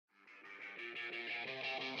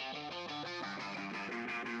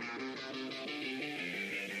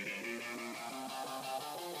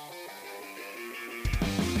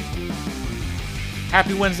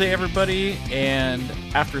Happy Wednesday, everybody, and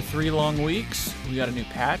after 3 long weeks, we got a new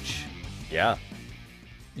patch. Yeah.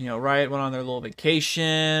 You know, Riot went on their little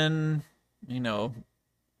vacation. You know,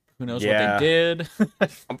 who knows what they did.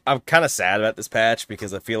 I'm kind of sad about this patch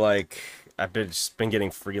because I feel like I've just been getting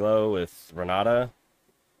Freelo with Renata.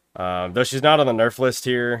 Though she's not on the nerf list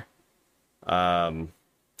here. That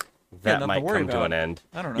might come to an end.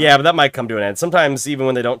 I don't know. Yeah, but that might come to an end. Sometimes, even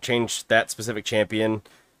when they don't change that specific champion,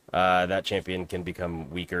 that champion can become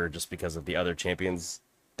weaker just because of the other champions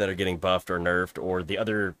that are getting buffed or nerfed, or the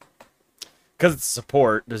other... Because it's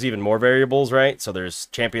support, there's even more variables, right? So there's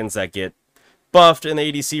champions that get buffed in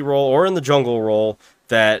the ADC role or in the jungle role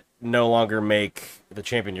that no longer make the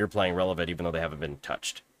champion you're playing relevant, even though they haven't been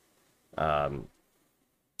touched.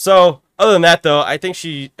 So, other than that, though, I think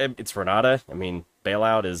it's Renata. I mean,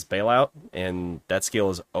 Bailout is Bailout, and that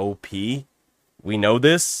skill is OP. We know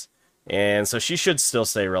this. And so she should still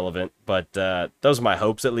stay relevant, but those are my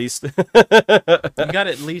hopes, at least. You got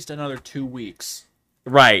at least another 2 weeks.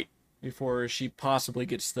 Right. Before she possibly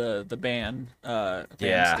gets the ban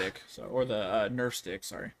stick, or the nerf stick,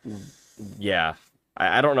 sorry. Yeah.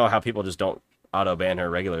 I don't know how people just don't auto-ban her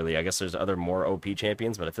regularly. I guess there's other more OP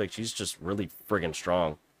champions, but I feel like she's just really friggin'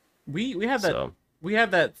 strong. We have that we have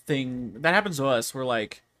that thing that happens to us. We're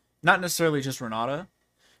like, not necessarily just Renata,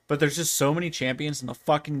 but there's just so many champions in the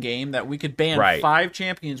fucking game that we could ban 5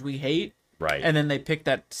 champions we hate. Right. And then they pick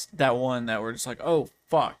that one that we're just like, oh,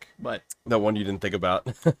 fuck. But that one you didn't think about.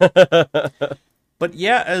 But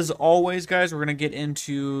yeah, as always, guys, we're going to get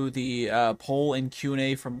into the poll and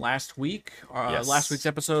Q&A from last week. Yes. Last week's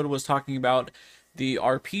episode was talking about the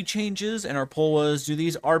RP changes, and our poll was, do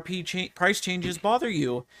these RP price changes bother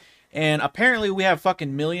you? And apparently we have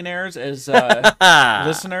fucking millionaires as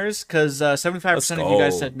listeners, because 75% of you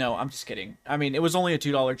guys said no. I'm just kidding. I mean, it was only a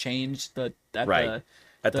 $2 change at the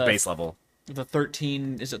base level. The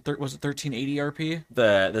 13, was it 1380 RP?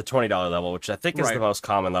 The $20 level, which I think is the most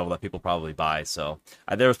common level that people probably buy. So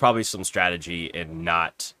there was probably some strategy in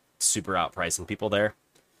not super outpricing people there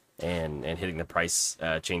and hitting the price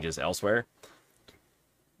changes elsewhere.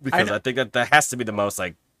 Because I think that has to be the most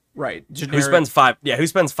like generic. Who spends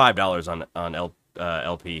 $5 on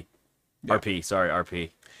LP? Yeah. RP.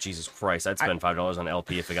 Jesus Christ, I'd spend $5 on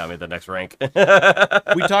LP if it got me the next rank.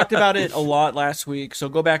 We talked about it a lot last week, so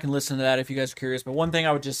go back and listen to that if you guys are curious. But one thing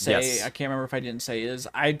I would just say, I can't remember if I didn't say, is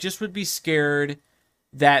I just would be scared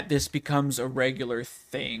that this becomes a regular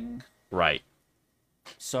thing. Right.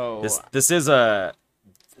 So this is there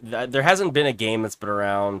hasn't been a game that's been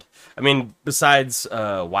around. I mean, besides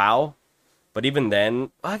WoW. But even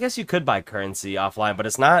then, I guess you could buy currency offline, but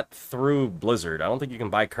it's not through Blizzard. I don't think you can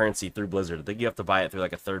buy currency through Blizzard. I think you have to buy it through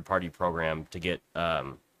like a third-party program to get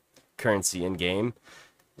currency in-game.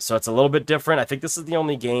 So it's a little bit different. I think this is the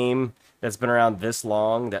only game that's been around this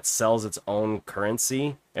long that sells its own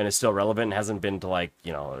currency and is still relevant and hasn't been to like,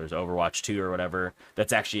 there's Overwatch 2 or whatever,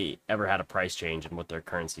 that's actually ever had a price change in what their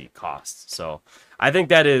currency costs. So I think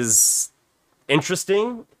that is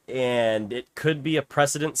interesting, and it could be a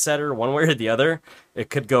precedent setter one way or the other. It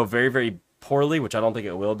could go very, very poorly, which I don't think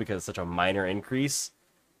it will because it's such a minor increase.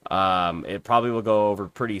 It probably will go over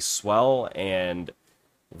pretty swell, and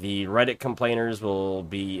the Reddit complainers will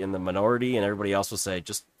be in the minority, and everybody else will say,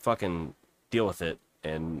 just fucking deal with it,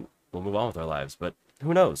 and we'll move on with our lives. But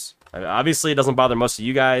who knows? Obviously, it doesn't bother most of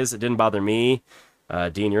you guys. It didn't bother me.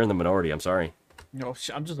 Dean, you're in the minority. I'm sorry. No,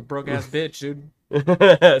 I'm just a broke-ass bitch,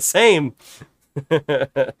 dude. Same.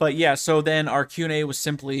 But yeah, so then our Q&A was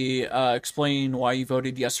simply explain why you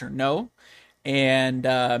voted yes or no. And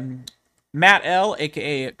Matt L,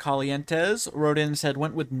 aka Calientes, wrote in and said,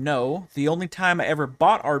 went with no. The only time I ever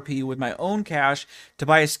bought RP with my own cash to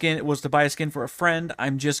buy a skin was to buy a skin for a friend.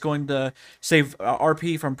 I'm just going to save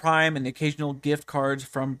RP from Prime and the occasional gift cards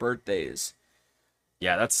from birthdays.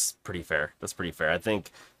 Yeah, that's pretty fair. I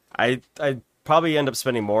think I probably end up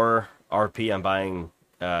spending more RP on buying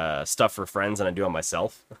stuff for friends than I do on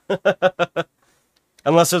myself.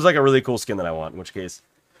 Unless there's like a really cool skin that I want, in which case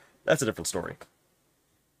that's a different story.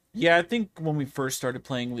 Yeah, I think when we first started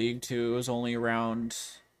playing League 2, it was only around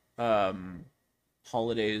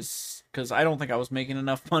holidays, because I don't think I was making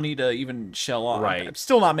enough money to even shell off. Right. I'm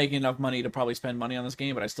still not making enough money to probably spend money on this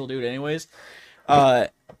game, but I still do it anyways.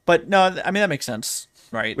 But no, I mean, that makes sense,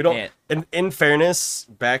 right? We don't. In fairness,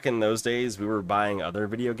 back in those days, we were buying other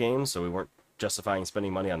video games, so we weren't justifying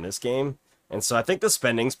spending money on this game. And so I think the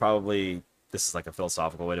spending's probably, this is like a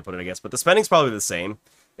philosophical way to put it, I guess, but the spending's probably the same.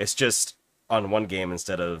 It's just on one game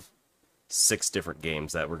instead of 6 different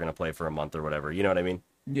games that we're gonna play for a month or whatever. You know what I mean?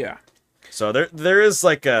 Yeah. So there is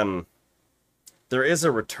like there is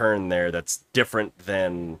a return there that's different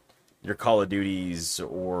than your Call of Duties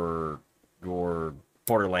or your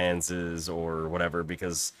Borderlandses or whatever,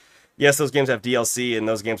 because yes, those games have DLC and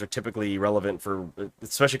those games are typically relevant for,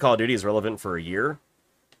 especially Call of Duty is relevant for a year.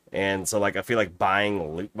 And so like I feel like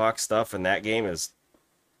buying loot box stuff in that game is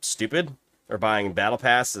stupid, or buying Battle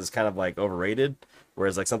Pass is kind of like overrated,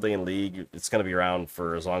 whereas like something in League, it's going to be around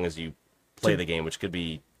for as long as you play the game, which could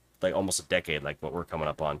be like almost a decade, like what we're coming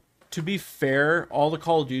up on. To be fair, all the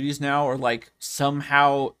Call of Duties now are like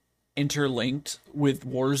somehow interlinked with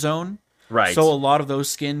Warzone. Right. So a lot of those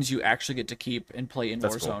skins you actually get to keep and play in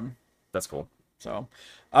That's Warzone. cool. That's cool. So,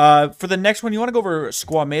 for the next one, you want to go over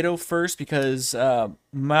Squamado first because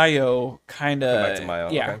Mayo kind Go back to of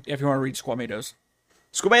Mayo, yeah. okay. If you want to read Squamados,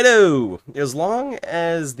 Squamado! As long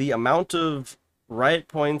as the amount of riot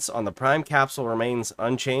points on the Prime capsule remains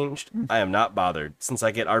unchanged, I am not bothered, since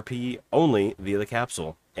I get RP only via the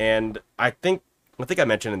capsule. And I think I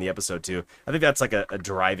mentioned in the episode too, I think that's like a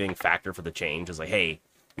driving factor for the change. Is like, hey,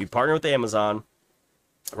 we partner with Amazon,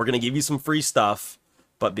 we're going to give you some free stuff,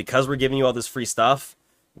 but because we're giving you all this free stuff,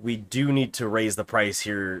 we do need to raise the price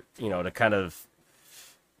here, you know, to kind of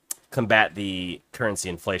combat the currency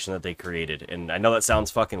inflation that they created. And I know that sounds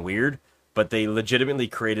fucking weird, but they legitimately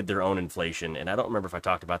created their own inflation. And I don't remember if I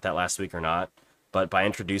talked about that last week or not, but by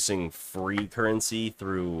introducing free currency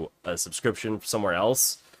through a subscription somewhere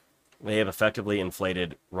else, they have effectively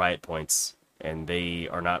inflated riot points, and they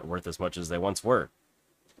are not worth as much as they once were.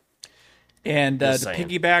 and to Just saying.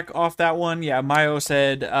 piggyback off that one, yeah, Mayo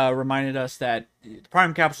said reminded us that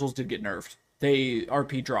Prime capsules did get nerfed. They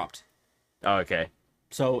RP dropped. Oh, okay.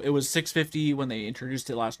 So it was 650 when they introduced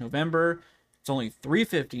it last November. It's only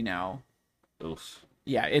 350 now. Oof.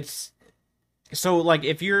 Yeah, it's so like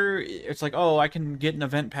if it's like, oh, I can get an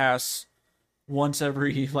event pass once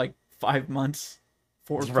every like 5 months,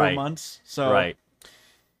 four Right. months. So Right.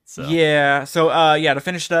 So, yeah, so yeah, to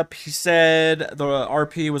finish it up, he said the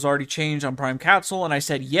RP was already changed on Prime Capsule, and I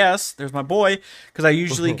said yes. There's my boy, because I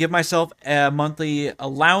usually give myself a monthly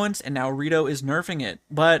allowance, and now Rito is nerfing it.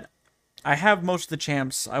 But I have most of the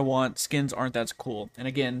champs I want. Skins aren't that cool, and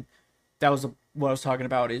again, that was what I was talking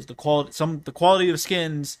about. Is the quality? The quality of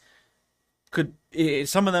skins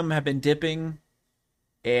some of them have been dipping,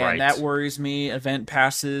 and Right. that worries me. Event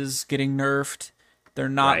passes getting nerfed. They're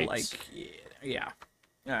not Right. like yeah.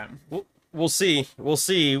 We'll see. We'll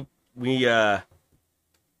see. We got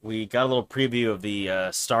a little preview of the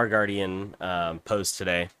Star Guardian post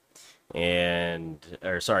today,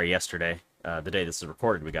 yesterday. The day this is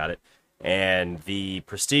recorded, we got it, and the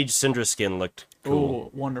Prestige Syndra skin looked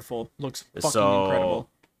cool. Oh, wonderful! Looks fucking So incredible.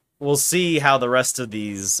 we'll see how the rest of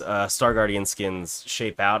these Star Guardian skins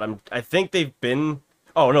shape out. I think they've been.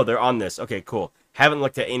 Oh no, they're on this. Okay, cool. Haven't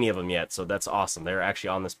looked at any of them yet, so that's awesome. They're actually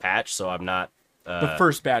on this patch, so I'm not. The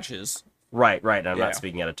first batches. Right. I'm Yeah. not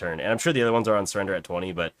speaking out of turn, and I'm sure the other ones are on surrender at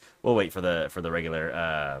 20, but we'll wait for the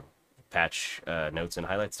regular patch notes and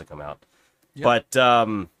highlights to come out. Yep.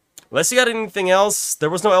 But unless you got anything else, there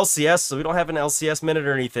was no LCS, so we don't have an LCS minute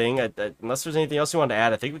or anything. Unless there's anything else you want to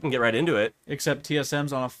add, I think we can get right into it. Except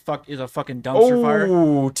TSM's on is a fucking dumpster fire.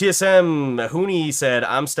 Oh, TSM Hooney said,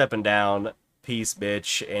 "I'm stepping down, peace,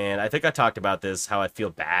 bitch." And I think I talked about this, how I feel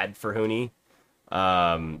bad for Hooney.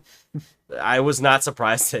 I was not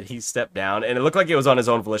surprised that he stepped down, and it looked like it was on his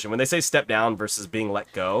own volition. When they say step down versus being let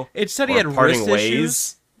go, It said he or had parting wrist ways.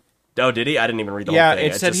 issues. Oh, did he? I didn't even read the Yeah, whole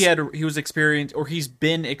thing. it said he was he's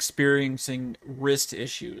been experiencing wrist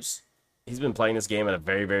issues. He's been playing this game at a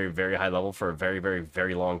very, very, very high level for a very, very,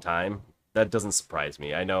 very long time. That doesn't surprise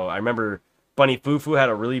me. I remember Bunny Fufu had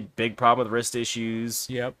a really big problem with wrist issues.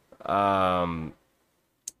 Yep.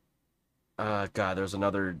 God, there was a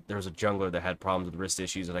jungler that had problems with wrist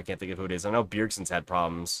issues, and I can't think of who it is. I know Bjergsen's had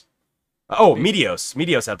problems. Oh, Meteos.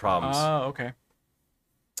 Meteos had problems. Oh,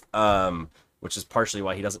 okay. Which is partially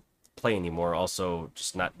why he doesn't play anymore. Also,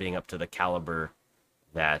 just not being up to the caliber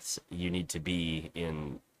that you need to be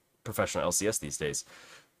in professional LCS these days.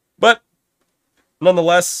 But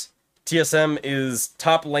nonetheless, TSM is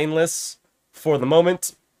top laneless for the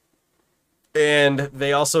moment. And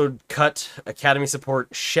they also cut Academy support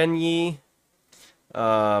Shenyi,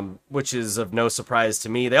 which is of no surprise to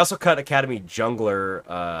me. They also cut Academy jungler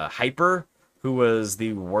Hyper, who was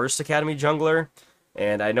the worst Academy jungler.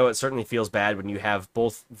 And I know it certainly feels bad when you have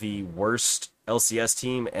both the worst LCS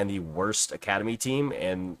team and the worst Academy team,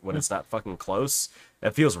 and when it's not fucking close.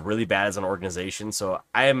 It feels really bad as an organization. So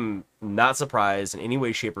I am not surprised in any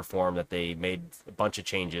way, shape, or form that they made a bunch of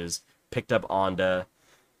changes, picked up Onda,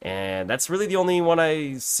 And that's really the only one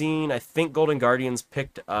I've seen. I think Golden Guardians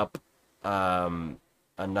picked up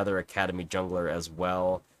another Academy jungler as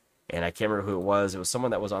well. And I can't remember who it was. It was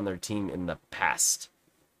someone that was on their team in the past.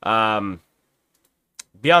 Beyond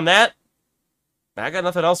that, I got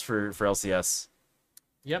nothing else for LCS.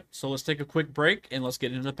 Yep. So let's take a quick break and let's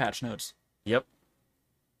get into the patch notes. Yep.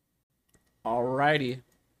 Alrighty.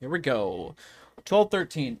 Here we go.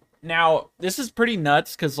 12-13. Now, this is pretty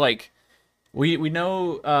nuts because, like, we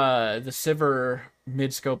know the Sivir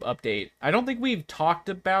mid-scope update. I don't think we've talked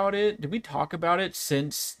about it. Did we talk about it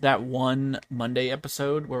since that one Monday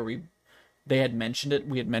episode where they had mentioned it?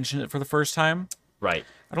 We had mentioned it for the first time. Right.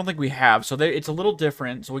 I don't think we have. So it's a little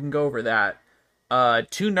different, so we can go over that.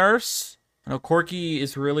 2 nerfs. I know Corki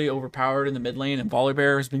is really overpowered in the mid lane, and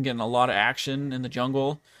Volibear has been getting a lot of action in the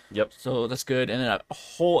jungle. Yep. So that's good. And then a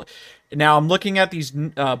whole... Now I'm looking at these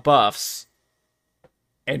buffs,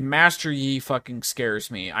 and Master Yi fucking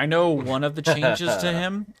scares me. I know one of the changes to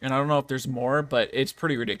him, and I don't know if there's more, but it's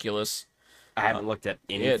pretty ridiculous. I haven't looked at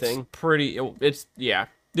anything. Yeah.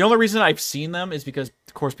 The only reason I've seen them is because,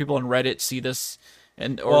 of course, people on Reddit see this,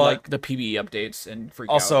 or like the PvE updates and freak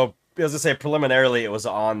out. Also, as I say, preliminarily, it was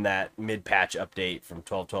on that mid-patch update from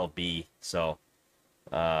 12.12b, so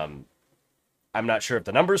I'm not sure if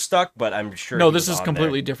the numbers stuck, but I'm sure. No, this is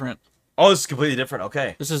completely different. Oh, this is completely different.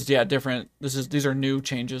 Okay. This is different. These are new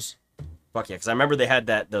changes. Fuck yeah, because I remember they had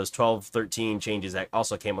those 12.13 changes that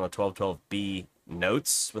also came on the 12.12b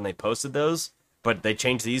notes when they posted those, but they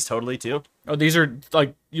changed these totally too. Oh, these are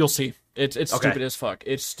like you'll see. It's Okay. stupid as fuck.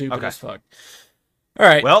 It's stupid Okay. as fuck. All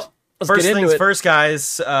right. Well, let's first get into things it. first,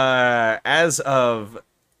 guys. As of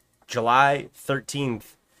July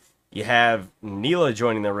 13th, you have Neela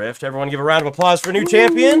joining the Rift. Everyone give a round of applause for new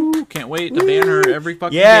champion. Ooh, can't wait to ban her every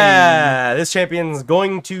fucking game. Yeah, this champion's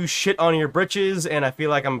going to shit on your britches, and I feel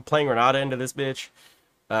like I'm playing Renata into this bitch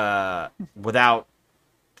with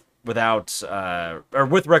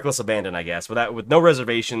reckless abandon, I guess. With no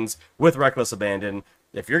reservations, with reckless abandon.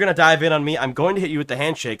 If you're going to dive in on me, I'm going to hit you with the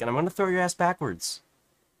handshake, and I'm going to throw your ass backwards.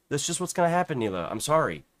 That's just what's going to happen, Neela. I'm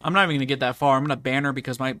sorry. I'm not even gonna get that far. I'm gonna ban her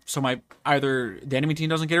because either the enemy team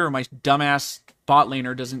doesn't get her or my dumbass bot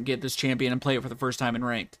laner doesn't get this champion and play it for the first time in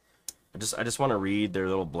ranked. I just want to read their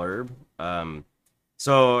little blurb.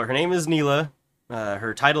 So her name is Neela.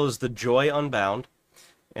 Her title is The Joy Unbound.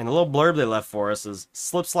 And the little blurb they left for us is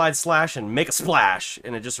slip, slide, slash, and make a splash.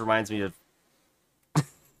 And it just reminds me of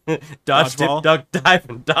dodge, dip, Dodgeball? duck, dive,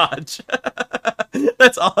 and dodge.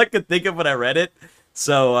 That's all I could think of when I read it.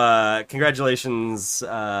 So, congratulations, either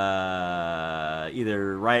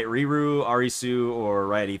Riot Riru, Arisu, or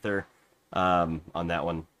Riot Ether, on that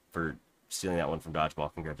one for stealing that one from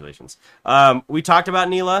Dodgeball. Congratulations. We talked about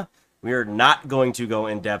Neela. We are not going to go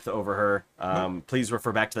in depth over her. Please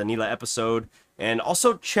refer back to the Neela episode, and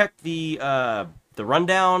also check the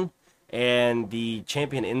rundown and the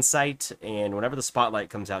champion insight. And whenever the spotlight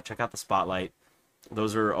comes out, check out the spotlight.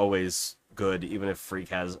 Those are always good, even if Freak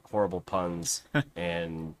has horrible puns,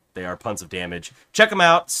 and they are puns of damage. Check them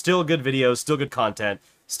out. Still good videos, still good content,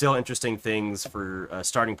 still interesting things for a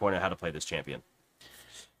starting point on how to play this champion.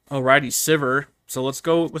 Alrighty, Sivir. So let's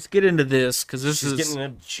get into this because She's getting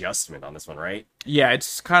an adjustment on this one, right? Yeah,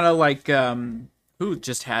 it's kind of like who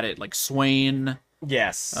just had it, like Swain.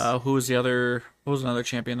 Yes. Who was another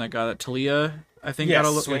champion that got it? Talia, I think. Yes, got a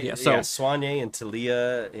look. Swanye and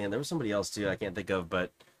Talia, and there was somebody else too I can't think of,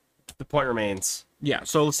 but the point remains. Yeah,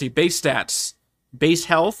 so let's see. Base stats. Base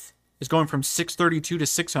health is going from 632 to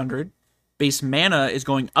 600. Base mana is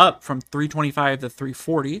going up from 325 to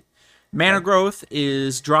 340. Mana growth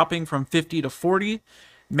is dropping from 50 to 40.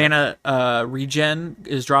 Mana regen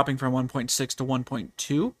is dropping from 1.6 to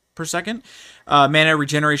 1.2 per second. Mana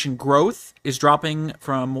regeneration growth is dropping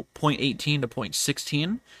from 0.18 to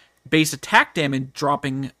 0.16. Base attack damage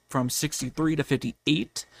dropping from 63 to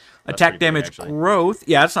 58. Attack damage growth,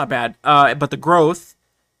 yeah, that's not bad. But the growth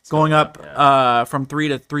going up from 3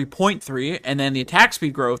 to 3.3, and then the attack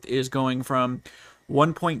speed growth is going from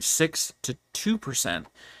 1.6 to 2%.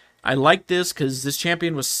 I like this because this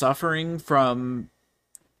champion was suffering from,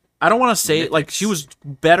 I don't want to say it, like she was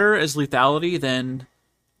better as lethality than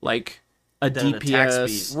like a DPS. Attack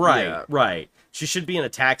speed. Right, right. She should be an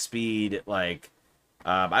attack speed like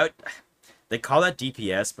they call that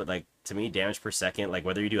DPS, but like to me, damage per second, like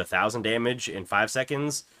whether you do 1,000 damage in 5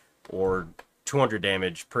 seconds or 200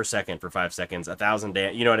 damage per second for 5 seconds, 1,000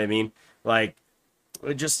 damage, you know what I mean? Like,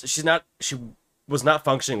 she was not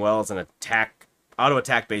functioning well as an auto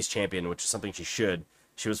attack based champion, which is something she should.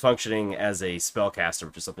 She was functioning as a spellcaster,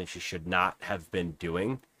 which is something she should not have been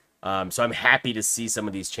doing. So I'm happy to see some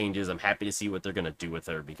of these changes. I'm happy to see what they're gonna do with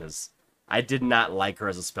her because I did not like her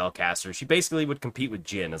as a spellcaster. She basically would compete with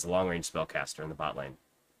Jhin as a long-range spellcaster in the bot lane.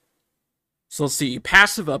 So let's see.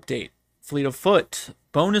 Passive update. Fleet of Foot.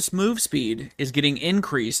 Bonus move speed is getting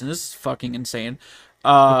increased, and this is fucking insane.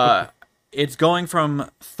 It's going from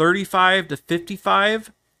 35 to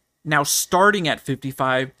 55, now starting at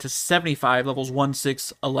 55 to 75, levels 1,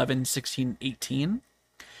 6, 11, 16, 18.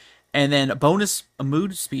 And then a bonus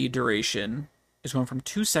mood speed duration is going from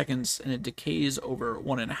 2 seconds, and it decays over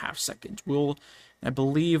 1.5 seconds. I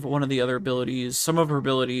believe one of the other abilities, some of her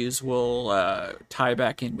abilities will tie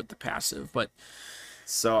back in with the passive, but...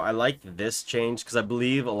 So I like this change because I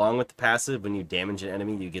believe along with the passive, when you damage an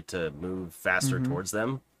enemy, you get to move faster towards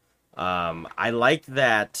them. I like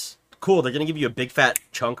that. Cool, they're going to give you a big fat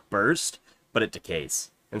chunk burst, but it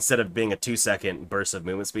decays. Instead of being a 2-second burst of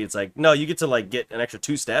movement speed, it's like, no, you get to like get an extra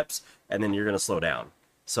 2 steps, and then you're going to slow down.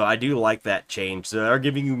 So I do like that change. So they're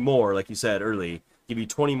giving you more, like you said, early. Give you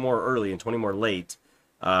 20 more early and 20 more late.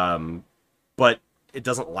 But it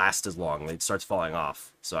doesn't last as long. It starts falling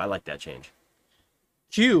off. So I like that change.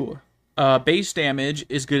 Q, base damage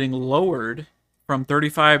is getting lowered from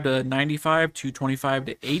 35 to 95 to 25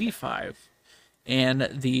 to 85. And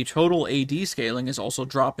the total AD scaling is also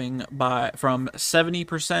dropping from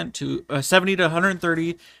 70% to 70 to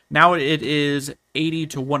 130. Now it is 80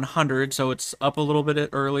 to 100, so it's up a little bit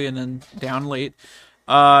early and then down late.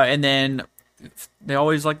 And then they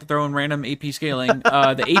always like to throw in random AP scaling.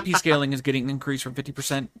 The AP scaling is getting increased from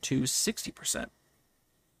 50% to 60%.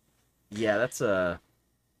 Yeah, that's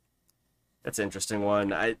an interesting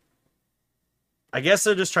one. I guess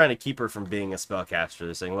they're just trying to keep her from being a spellcaster.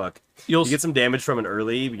 They're saying, look, you get some damage from it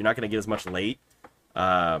early, but you're not going to get as much late.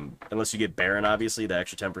 Unless you get Baron, obviously. The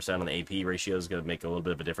extra 10% on the AP ratio is going to make a little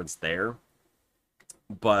bit of a difference there.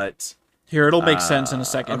 But... Here, it'll make sense in a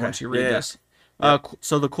second okay. once you read this.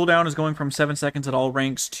 So the cooldown is going from 7 seconds at all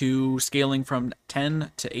ranks to scaling from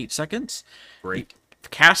 10 to 8 seconds. Great.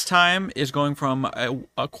 Cast time is going from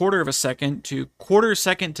a quarter of a second to quarter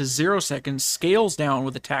second to 0 seconds, scales down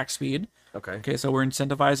with attack speed. Okay, so we're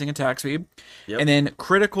incentivizing attack speed. Yep. And then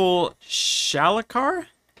critical Shalakar?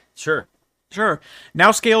 Sure.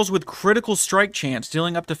 Now scales with critical strike chance,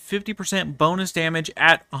 dealing up to 50% bonus damage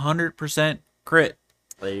at 100% crit.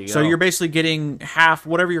 There you go. So you're basically getting half,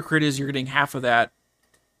 whatever your crit is, you're getting half of that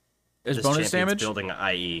as this bonus damage. Building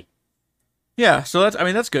IE. Yeah, so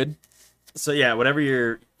that's good. So yeah, whatever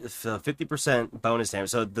your 50% bonus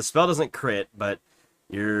damage. So the spell doesn't crit, but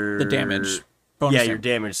the damage. Your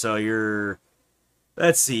damage. So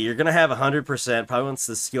let's see, you're gonna have 100% probably once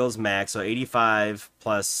the skill's max. So 85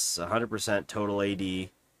 plus 100% total AD.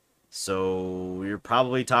 So you're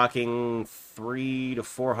probably talking 300 to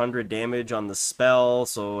 400 damage on the spell.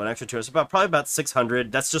 So an extra 200, so probably about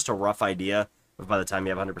 600. That's just a rough idea. By the time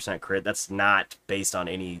you have 100% crit, that's not based on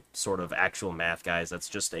any sort of actual math, guys. That's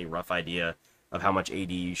just a rough idea of how much AD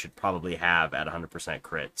you should probably have at 100%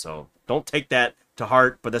 crit. So don't take that to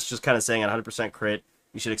heart, but that's just kind of saying at 100% crit,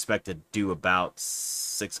 you should expect to do about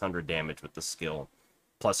 600 damage with the skill,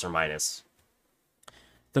 plus or minus.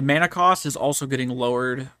 The mana cost is also getting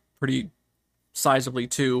lowered pretty sizably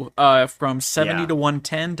too, from 70 to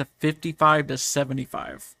 110 to 55 to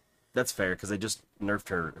 75. That's fair, because they just nerfed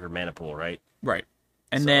her mana pool, right? Right.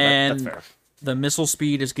 And so then that's fair. The missile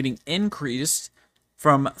speed is getting increased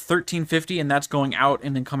from 1350, and that's going out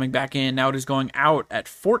and then coming back in. Now it is going out at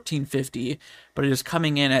 1450, but it is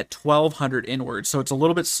coming in at 1200 inwards. So it's a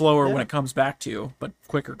little bit slower when it comes back to you, but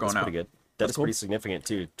quicker going out. That's pretty good. That's cool. Pretty significant,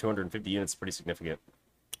 too. 250 units is pretty significant.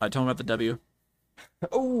 Tell me about the W.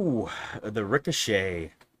 Oh, the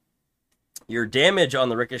Ricochet. Your damage on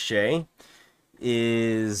the Ricochet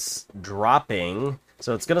is dropping.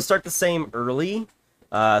 So it's going to start the same early.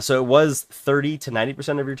 So it was 30 to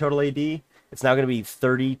 90% of your total AD. It's now going to be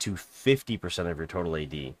 30 to 50% of your total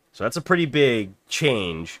AD. So that's a pretty big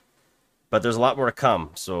change, but there's a lot more to come.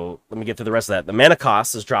 So let me get through the rest of that. The mana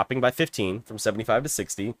cost is dropping by 15 from 75 to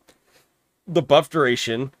 60. The buff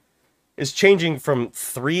duration is changing from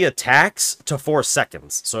 3 attacks to 4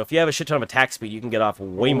 seconds. So if you have a shit ton of attack speed, you can get off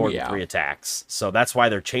way more than 3 attacks. So that's why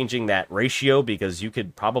they're changing that ratio, because you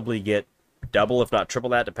could probably get double, if not triple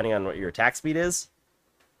that, depending on what your attack speed is.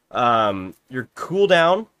 Your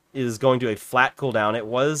cooldown is going to a flat cooldown. It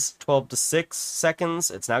was 12 to 6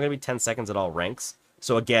 seconds. It's now going to be 10 seconds at all ranks.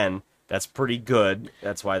 So again, that's pretty good.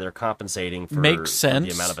 That's why they're compensating for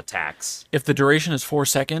the amount of attacks. If the duration is 4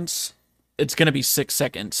 seconds, it's going to be 6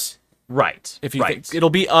 seconds. Right. If you think, it'll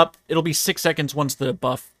be 6 seconds once the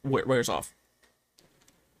buff wears off.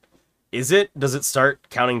 Is it? Does it start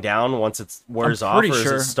counting down once it wears off, or does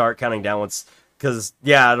it start counting down once? Because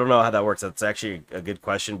I don't know how that works. That's actually a good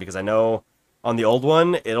question, because I know On the old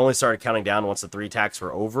one, it only started counting down once the 3 attacks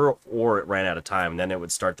were over, or it ran out of time. Then it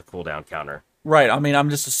would start the cooldown counter. Right. I mean, I'm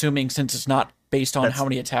just assuming since it's not based on how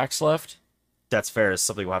many attacks left. That's fair. It's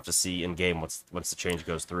something we'll have to see in game once the change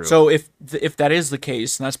goes through. So if that is the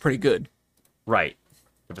case, then that's pretty good. Right.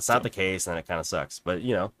 If it's not the case, then it kind of sucks. But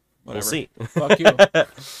Whatever. We'll see. Fuck you.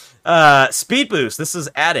 Speed boost. This is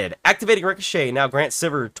added. Activating Ricochet now grants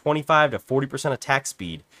Sivir 25 to 40% attack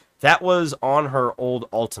speed. That was on her old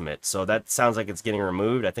ultimate, so that sounds like it's getting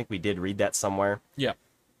removed. I think we did read that somewhere. Yeah.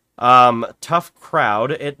 Tough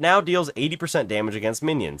Crowd. It now deals 80% damage against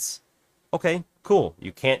minions. Okay, cool.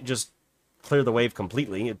 You can't just clear the wave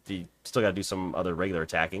completely. You still got to do some other regular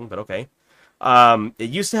attacking, but okay.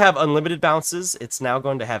 It used to have unlimited bounces. It's now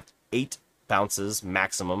going to have 8 bounces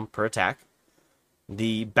maximum per attack.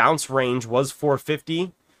 The bounce range was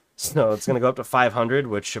 450, so it's going to go up to 500,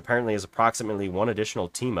 which apparently is approximately 1 additional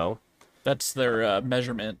Teemo. That's their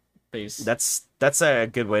measurement base. That's a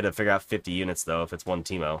good way to figure out 50 units, though, if it's 1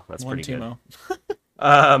 Teemo. That's one pretty Teemo. good.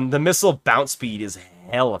 The missile bounce speed is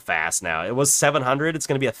hella fast now. It was 700. It's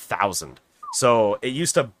going to be 1,000. So it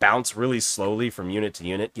used to bounce really slowly from unit to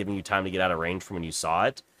unit, giving you time to get out of range from when you saw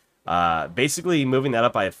it. Basically, moving that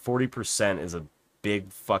up by 40% is a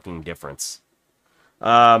big fucking difference.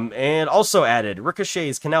 And also added,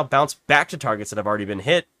 ricochets can now bounce back to targets that have already been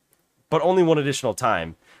hit, but only 1 additional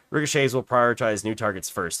time. Ricochets will prioritize new targets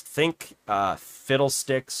first. Think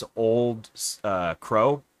Fiddlestick's old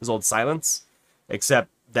Crow, his old Silence, except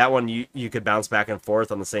that one you could bounce back and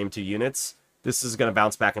forth on the same 2 units. This is going to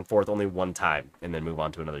bounce back and forth only 1 time and then move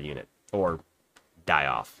on to another unit or die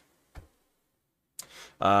off.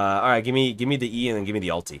 All right, give me the E and then give me the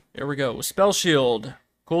ulti. Here we go. Spell Shield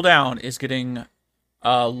cooldown is getting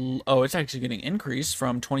it's actually getting increased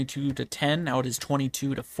from 22 to 10. Now it is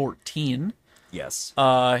 22 to 14. Yes.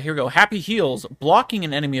 Here we go. Happy Heals. Blocking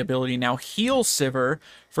an enemy ability now heals Sivir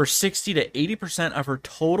for 60 to 80% of her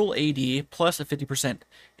total AD plus a 50%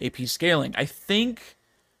 AP scaling. I think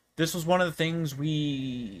this was one of the things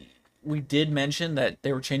we did mention, that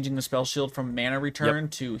they were changing the spell shield from mana return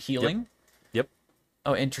to healing. Yep.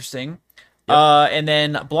 Oh, interesting. Yep. And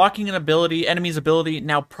then blocking an enemy's ability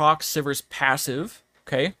now procs Sivir's passive.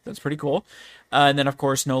 Okay, that's pretty cool. And then, of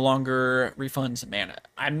course, no longer refunds mana.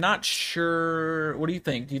 I'm not sure. What do you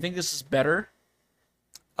think? Do you think this is better?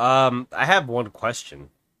 I have one question.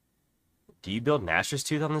 Do you build Nashor's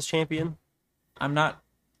Tooth on this champion? I'm not.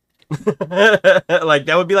 Like,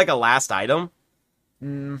 that would be like a last item.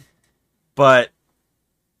 But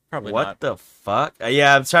Probably what not. the fuck?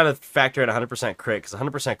 Yeah, I'm trying to factor in 100% crit, because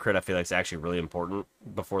 100% crit I feel like is actually really important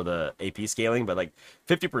before the AP scaling, but like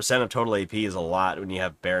 50% of total AP is a lot when you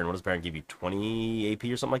have Baron. What does Baron give you? 20 AP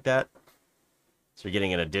or something like that? So you're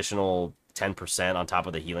getting an additional 10% on top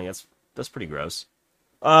of the healing. That's pretty gross.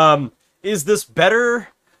 Is this better?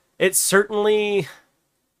 It certainly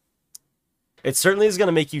is going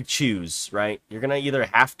to make you choose, right? You're going to either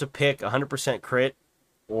have to pick 100% crit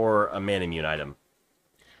or a man immune item.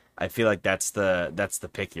 I feel like that's the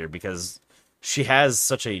pick here, because she has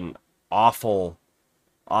such an awful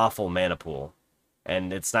mana pool,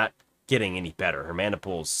 and it's not getting any better. Her mana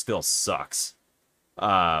pool still sucks.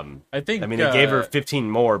 I mean, they gave her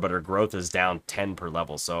 15 more, but her growth is down 10 per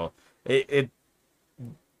level. So it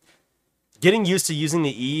getting used to using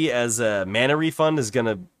the E as a mana refund is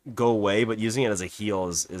gonna go away, but using it as a heal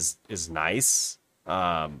is nice.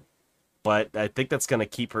 But I think that's going to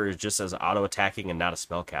keep her just as auto-attacking and not a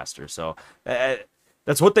spellcaster. So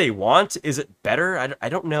that's what they want. Is it better? I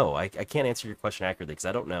don't know. I can't answer your question accurately because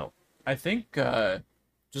I don't know. I think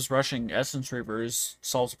just rushing Essence Reavers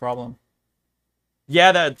solves the problem.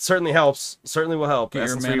 Yeah, that certainly helps. Certainly will help. Get your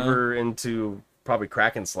Essence mana Reaver into probably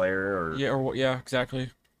Kraken Slayer or Yeah,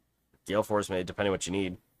 exactly. Gale Force, maybe, depending what you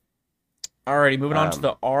need. Alrighty, moving on to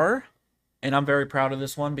the R. And I'm very proud of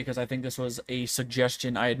this one because I think this was a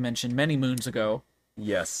suggestion I had mentioned many moons ago.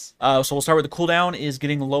 Yes. So we'll start with the cooldown is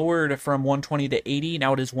getting lowered from 120 to 80.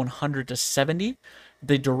 Now it is 100 to 70.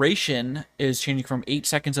 The duration is changing from 8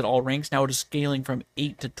 seconds at all ranks. Now it is scaling from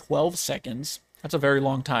 8 to 12 seconds. That's a very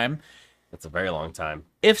long time. That's a very long time.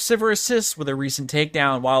 If Sivir assists with a recent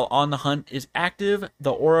takedown while on the hunt is active, the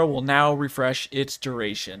aura will now refresh its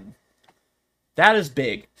duration. That is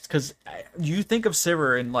big, because you think of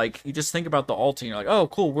Sivir and like you just think about the ult team. You're like, oh,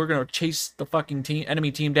 cool, we're gonna chase the fucking enemy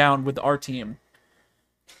team down with our team.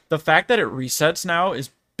 The fact that it resets now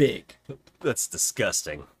is big. That's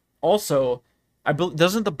disgusting. Also,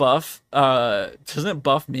 doesn't it buff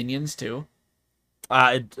minions too?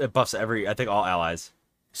 It buffs I think all allies.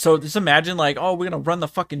 So just imagine like, oh, we're gonna run the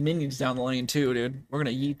fucking minions down the lane too, dude. We're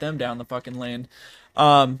gonna yeet them down the fucking lane.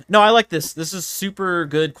 No, I like this. This is super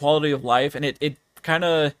good quality of life, and it kind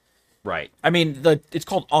of. Right. I mean, it's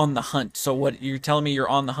called On the Hunt. So what you're telling me, you're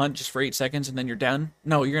on the hunt just for 8 seconds and then you're done?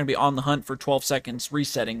 No, you're gonna be on the hunt for 12 seconds,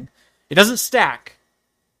 resetting. It doesn't stack.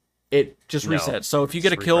 It just No, resets. So if you it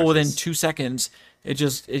get a just kill within refreshes. 2 seconds, it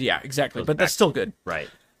just yeah, exactly. Goes But that's back. still good. Right.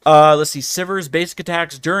 Let's see. Sivir's basic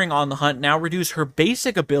attacks during On the Hunt now reduce her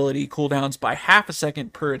basic ability cooldowns by half a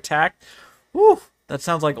second per attack. Whew, that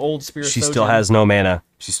sounds like old Spirit. She still has no mana.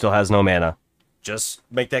 She still has no mana. Just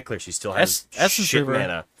make that clear. She still has Essence shit Reaver.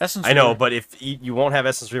 mana. Essence I know, Reaver. but if you won't have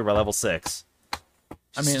Essence Reaver by level 6.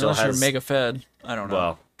 I mean, unless you're mega fed. I don't know.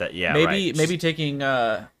 Well, that yeah, maybe right. maybe taking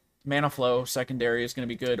Mana Flow secondary is going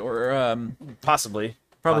to be good, or Possibly.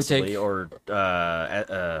 Probably Possibly, take- or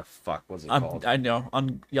fuck, what's it called? I know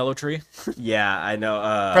on Yellow Tree. Yeah, I know.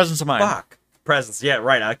 Presence of Mind. Fuck. Presence. Yeah,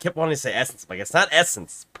 right. I kept wanting to say essence. Like it's not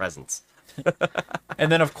essence. It's presence.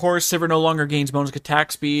 And then, of course, Sivir no longer gains bonus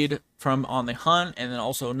attack speed from On the Hunt, and then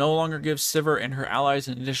also no longer gives Sivir and her allies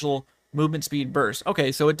an additional movement speed burst.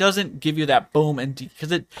 Okay, so it doesn't give you that boom and because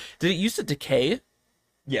did it used to decay?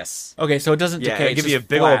 Yes. Okay, so it doesn't Yeah, decay. it give it's you a just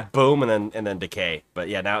big flat. old boom and then decay. But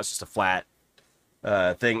yeah, now it's just a flat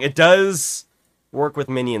thing. It does work with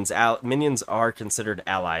minions. Minions are considered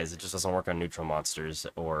allies. It just doesn't work on neutral monsters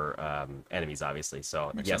or enemies, obviously.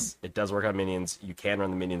 So Makes yes, sense. it does work on minions. You can run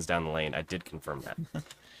the minions down the lane. I did confirm that.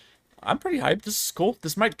 I'm pretty hyped. This is cool.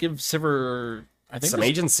 This might give Sivir, I think, Some this-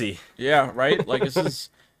 agency. yeah, right. Like this is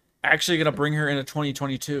actually gonna bring her into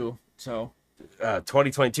 2022. So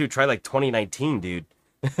 2022. Try like 2019, dude.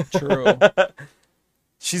 true.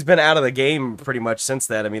 She's been out of the game pretty much since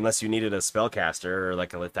then. I mean, unless you needed a spellcaster or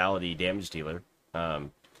like a lethality damage dealer.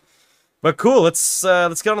 But cool. Let's get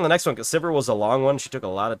on to the next one because Sivir was a long one. She took a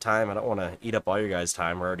lot of time. I don't want to eat up all your guys'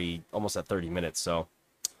 time. We're already almost at 30 minutes. So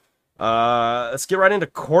let's get right into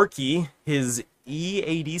Corki. His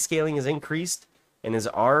EAD scaling is increased, and his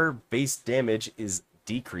R base damage is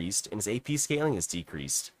decreased, and his AP scaling is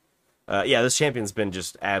decreased. Yeah, this champion's been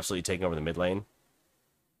just absolutely taking over the mid lane.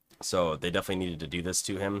 So they definitely needed to do this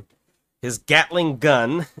to him. His Gatling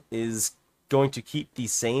gun is going to keep the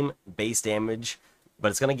same base damage,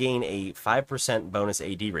 but it's going to gain a 5% bonus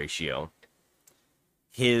AD ratio.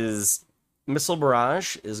 His Missile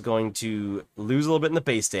Barrage is going to lose a little bit in the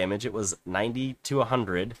base damage. It was 90 to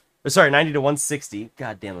 100. Sorry, 90 to 160.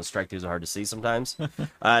 God damn, those strike throughs are hard to see sometimes.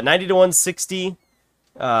 90 to 160.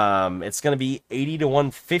 It's going to be 80 to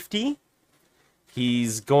 150.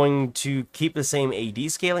 He's going to keep the same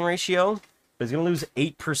AD scaling ratio, but he's going to lose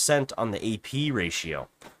 8% on the AP ratio.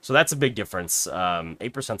 So that's a big difference.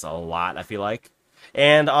 8%'s a lot, I feel like.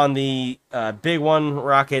 And on the big one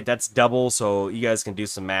rocket, that's double, so you guys can do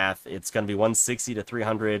some math. It's going to be 160 to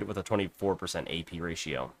 300 with a 24% AP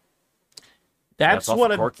ratio. That's off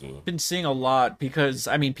what of I've Corki. been seeing a lot because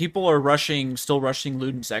I mean people are still rushing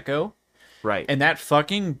Luden's Echo, Right. and that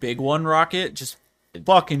fucking big one rocket just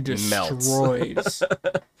fucking melts. destroys.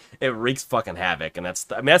 It wreaks fucking havoc, and that's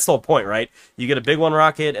the whole point, right? You get a big one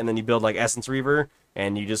rocket, and then you build like Essence Reaver,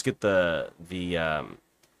 and you just get the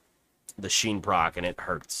Sheen proc, and it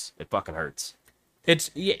hurts. It fucking hurts.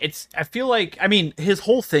 It's I feel like I mean his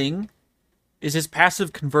whole thing is his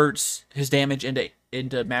passive converts his damage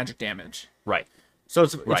into magic damage. Right. So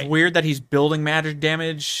it's Right. weird that he's building magic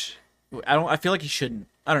damage. I feel like he shouldn't.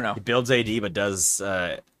 I don't know. He builds AD, but does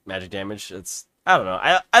magic damage. I don't know.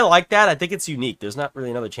 I like that. I think it's unique. There's not really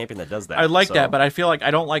another champion that does that. I like so- that, but I feel like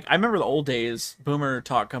I don't like. I remember the old days, Boomer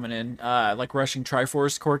talk coming in, like rushing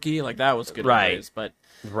Triforce Corki, like that was good. Right. Days, but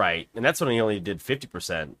Right, and that's when he only did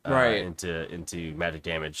 50% Right. into magic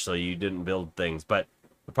damage, so you didn't build things. But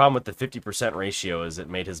the problem with the 50% ratio is it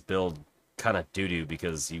made his build kind of doo-doo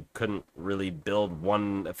because you couldn't really build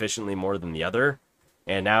one efficiently more than the other.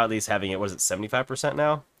 And now at least having it, what is it, 75%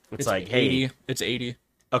 now? It's like, 80. hey, It's 80.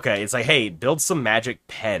 okay, it's like, hey, build some magic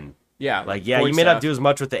pen. Yeah. Like, yeah, Void you may not Staff. do as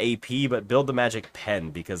much with the AP, but build the magic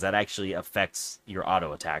pen because that actually affects your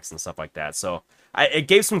auto attacks and stuff like that. So it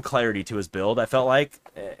gave some clarity to his build, I felt like.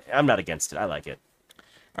 I'm not against it. I like it.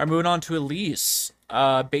 All right, moving on to Elise.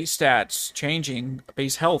 Base stats changing.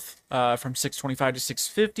 Base health from 625 to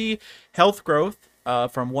 650. Health growth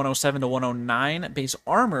from 107 to 109. Base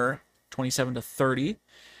armor 27 to 30.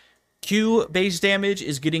 Q base damage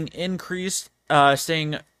is getting increased,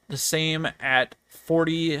 staying the same at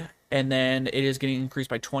 40, and then it is getting increased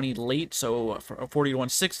by 20 late, so from 40 to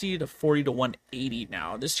 160 to 40 to 180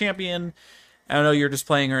 now. This champion, I don't know, you're just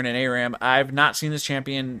playing her in an ARAM. I've not seen this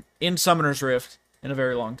champion in Summoner's Rift in a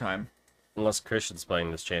very long time. Unless Christian's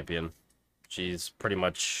playing this champion. She's pretty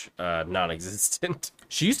much non-existent.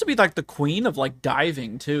 She used to be like the queen of like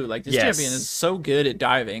diving too. Like this Yes. champion is so good at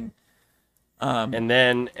diving. And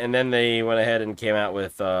then they went ahead and came out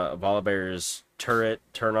with Volibear's turret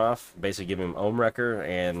turn off, basically giving him Ohm Wrecker,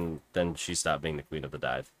 and then she stopped being the queen of the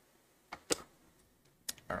dive.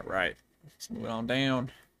 All right, let's move on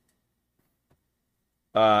down.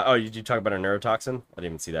 Oh, did you talk about her neurotoxin? I didn't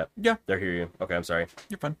even see that. Yeah, There, hear you. Okay, I'm sorry.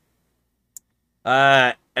 you're fine.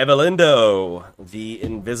 Evelindo, the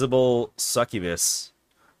invisible succubus.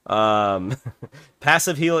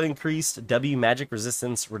 Passive heal increased, W magic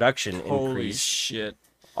resistance reduction Holy increased. shit!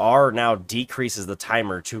 R now decreases the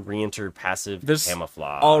timer to re-enter passive This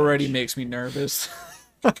camouflage. already makes me nervous.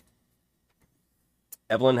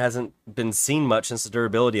 Evelyn hasn't been seen much since the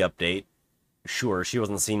durability update. Sure, she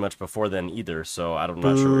wasn't seen much before then either, so I'm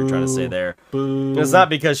not sure what you're trying to say there. Boo. It's not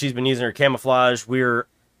because she's been using her camouflage. We're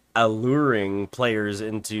alluring players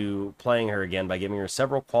into playing her again by giving her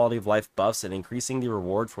several quality of life buffs and increasing the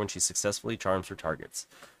reward for when she successfully charms her targets.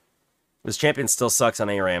 This champion still sucks on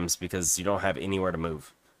ARAMs because you don't have anywhere to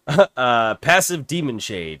move. Passive Demon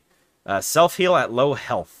Shade. Self-heal at low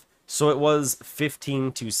health. So it was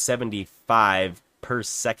 15 to 75 per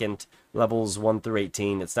second, levels 1 through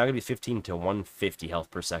 18. It's now going to be 15 to 150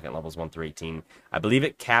 health per second, levels 1 through 18. I believe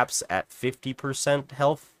it caps at 50%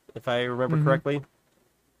 health, if I remember correctly.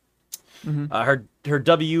 Her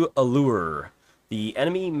W Allure. The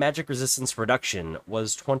enemy magic resistance reduction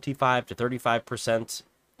was 25 to 35%.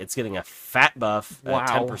 It's getting a fat buff at Wow.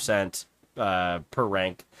 10% per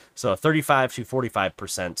rank. So 35 to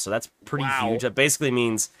 45%. So that's pretty Wow. huge. That basically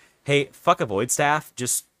means, hey, fuck a Void Staff.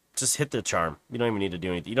 Just hit the charm. You don't even need to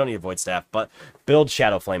do anything. You don't need a Void Staff, but build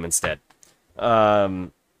Shadow Flame instead.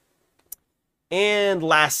 And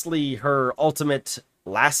lastly, her ultimate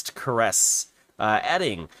Last Caress.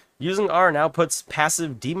 Adding, using R now puts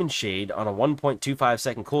passive Demon Shade on a 1.25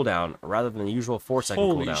 second cooldown rather than the usual 4-second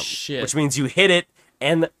Holy cooldown. shit. Which means you hit it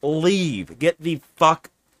and leave. Get the fuck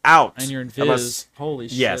out. And you're in Viz. Unless- Holy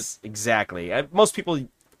shit. Yes, exactly. A lot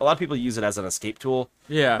of people use it as an escape tool.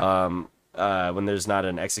 Yeah. When there's not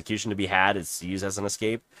an execution to be had, it's used as an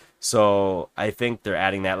escape. So I think they're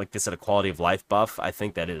adding that, like they said, a quality of life buff. I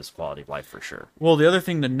think that is quality of life for sure. Well, the other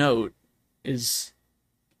thing to note is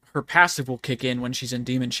her passive will kick in when she's in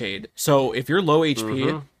Demon Shade. So if you're low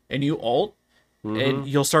HP and you ult, and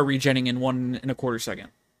you'll start regenning in 1.25 seconds.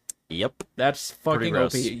 Yep. That's fucking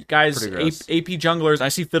gross. OP. Guys, Pretty gross. AP junglers, I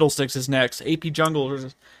see Fiddlesticks is next. AP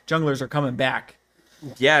junglers are coming back.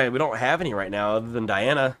 Yeah, we don't have any right now other than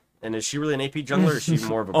Diana. And is she really an AP jungler or is she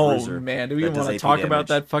more of a Oh, bruiser? man. Do we that even does want to AP talk about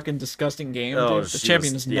damage? that fucking disgusting game? Oh, Dude? The she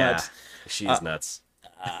champion was- is nuts. Yeah, she is nuts.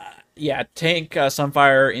 Yeah, tank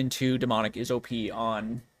Sunfire into Demonic is OP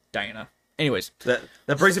on Diana. Anyways, That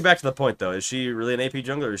brings me back to the point, though. Is she really an AP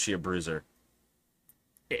jungler or is she a bruiser?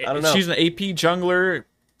 I don't know. she's an AP jungler,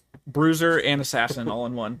 bruiser, and assassin all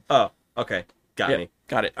in one. Oh, okay. Got Yep, me.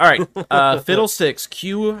 got it. All right. Fiddlesticks,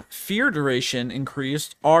 Q fear duration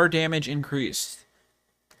increased, R damage increased.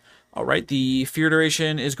 All right, the fear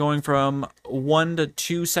duration is going from 1 to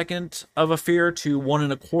 2 seconds of a fear to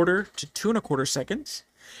 1.25 to 2.25 seconds.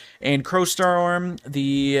 And Crowstar Arm,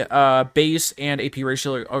 the base and AP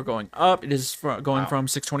ratio are going up. It is going from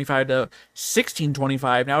 625 to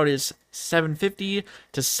 1625. Now it is 750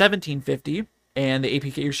 to 1750. And the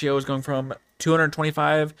AP ratio is going from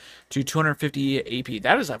 225 to 250 AP.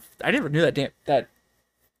 That is I never knew that that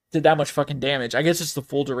did that much fucking damage. I guess it's the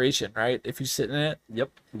full duration, right? If you sit in it.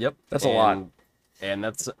 Yep. That's a lot. And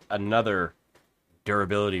that's another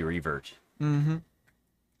durability revert. Mm-hmm.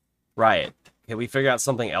 Riot. Can we figure out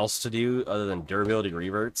something else to do other than durability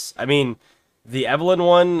reverts? I mean, the Evelyn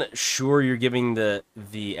one, sure, you're giving the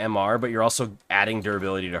MR, but you're also adding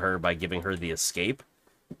durability to her by giving her the escape.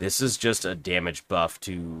 This is just a damage buff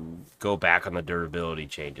to go back on the durability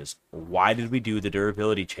changes. Why did we do the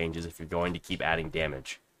durability changes if you're going to keep adding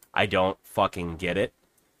damage? I don't fucking get it.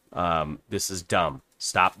 This is dumb.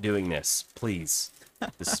 Stop doing this, please.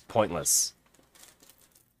 This is pointless.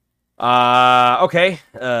 Okay.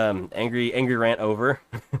 Angry rant over.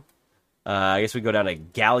 I guess we go down to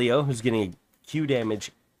Galio, who's getting a Q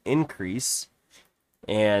damage increase.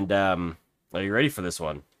 And are you ready for this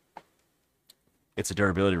one? It's a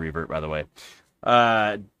durability revert, by the way.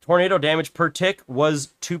 Tornado damage per tick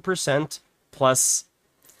was 2% plus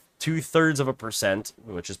 0.2%,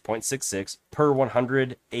 which is 0.66 per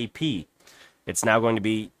 100 AP. It's now going to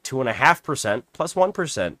be 2.5% plus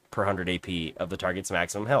 1% per 100 AP of the target's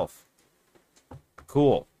maximum health.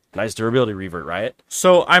 Cool. Nice durability revert, Riot.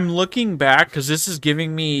 So I'm looking back because this is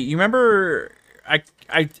giving me. You remember?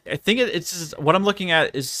 I think it's what I'm looking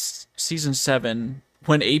at is season 7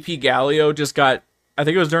 when AP Galio just got, I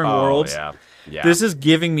think it was during Worlds. Yeah. Yeah. This is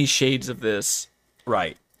giving me shades of this.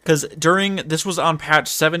 right. Because this was on patch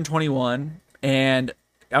 721, and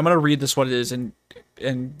I'm going to read this what it is and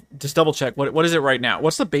just double check. What is it right now?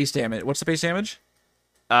 What's the base damage? What's the base damage?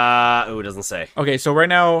 It doesn't say. Okay, so right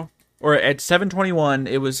now, or at 721,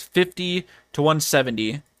 it was 50 to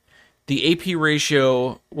 170. The AP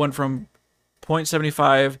ratio went from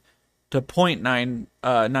 0.75 to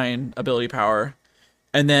 0.9 ability power.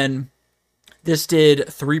 And then this did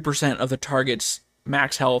 3% of the target's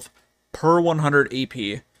max health per 100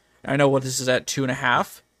 AP. I know what this is at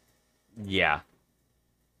 2.5. Yeah.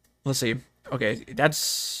 Let's see. Okay,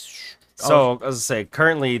 that's... So, as I say,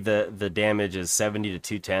 currently the damage is 70 to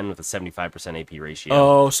 210 with a 75% AP ratio.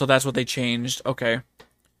 Oh, so that's what they changed. Okay.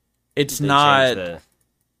 It's They not... changed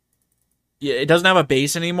Yeah, it doesn't have a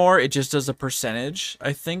base anymore. It just does a percentage,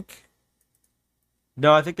 I think.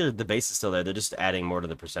 No, I think the base is still there. They're just adding more to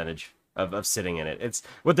the percentage of sitting in it. It's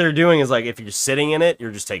what they're doing is like if you're sitting in it,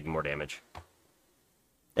 you're just taking more damage.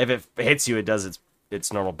 If it hits you, it does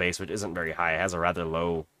its normal base, which isn't very high. It has a rather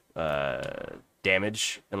low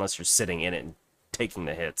damage unless you're sitting in it and taking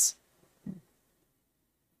the hits.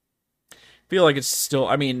 Feel like it's still...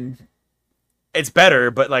 I mean... It's better,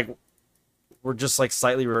 but like we're just like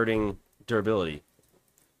slightly reverting durability.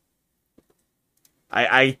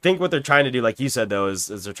 I think what they're trying to do, like you said though, is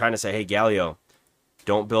they're trying to say, hey Galio,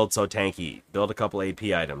 don't build so tanky. Build a couple AP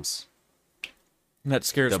items. That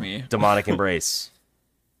scares me. Demonic Embrace.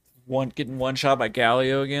 Getting one shot by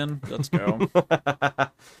Galio again. Let's go.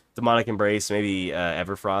 Demonic Embrace, maybe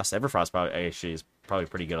Everfrost. Everfrost is probably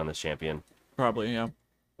pretty good on this champion. Probably, yeah.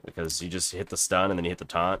 Because you just hit the stun and then you hit the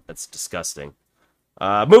taunt. That's disgusting.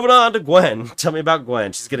 Moving on to Gwen. Tell me about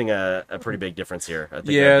Gwen. She's getting a pretty big difference here. I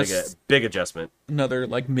think Yes. a big adjustment. Another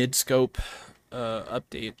like mid-scope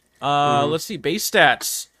update. Let's see. Base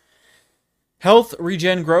stats. Health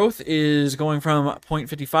regen growth is going from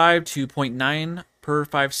 0.55 to 0.9 per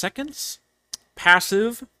 5 seconds.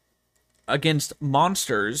 Passive against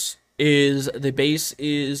monsters is base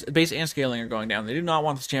and scaling are going down. They do not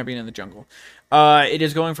want this champion in the jungle. It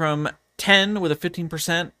is going from 10 with a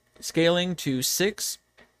 15% scaling to 6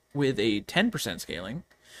 with a 10% scaling.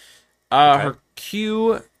 Okay. Her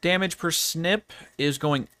Q damage per snip is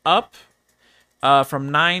going up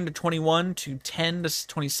from 9 to 21 to 10 to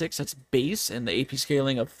 26. That's base, and the AP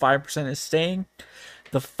scaling of 5% is staying.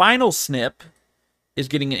 The final snip is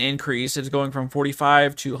getting an increase. It's going from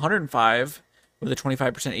 45 to 105 with a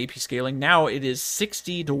 25% AP scaling. Now it is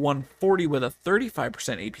 60 to 140 with a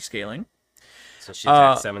 35% AP scaling. So she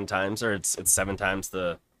attacked 7 times, or it's 7 times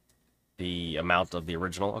the amount of the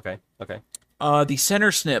original. Okay. The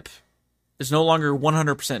center snip is no longer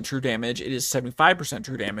 100% true damage. It is 75%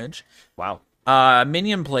 true damage. Wow.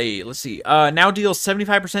 Minion play, let's see. Now deals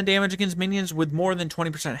 75% damage against minions with more than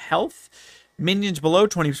 20% health. Minions below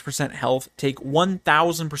 20% health take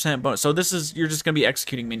 1000% bonus. So you're just going to be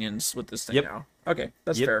executing minions with this thing now. Okay,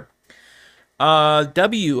 that's fair.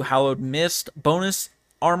 W, Hallowed Mist, bonus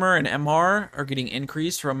armor and MR are getting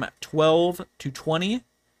increased from 12 to 20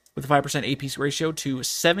 with a 5% AP ratio to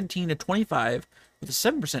 17 to 25 with a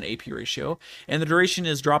 7% AP ratio. And the duration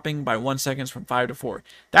is dropping by 1 second from 5 to 4.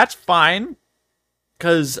 That's fine.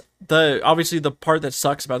 Because obviously the part that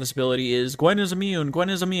sucks about this ability is Gwen is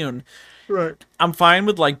immune. Right. I'm fine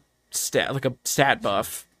with like a stat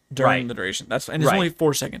buff during the duration. It's only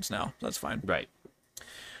 4 seconds now. That's fine. Right.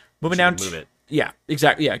 Moving down to move it. Yeah,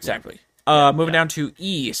 exactly. Yeah, exactly. Moving down to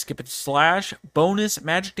E, skip it slash. Bonus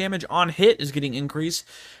magic damage on hit is getting increased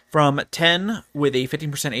from 10 with a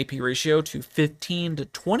 15% AP ratio to 15 to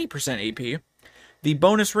 20% AP. The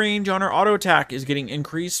bonus range on her auto attack is getting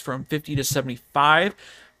increased from 50 to 75.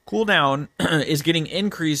 Cooldown is getting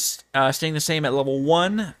increased, staying the same at level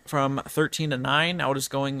 1 from 13 to 9. Now it is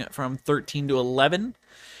going from 13 to 11.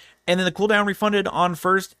 And then the cooldown refunded on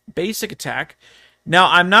first basic attack.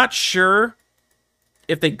 Now, I'm not sure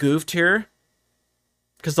if they goofed here,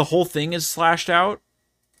 because the whole thing is slashed out.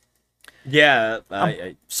 Yeah.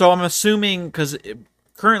 So I'm assuming, because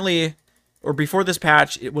currently, or before this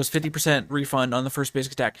patch, it was 50% refund on the first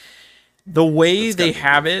basic attack. The way they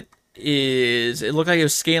have it is, it looked like it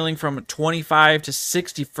was scaling from 25 to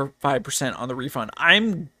 65% on the refund.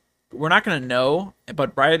 We're not going to know,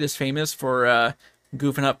 but Riot is famous for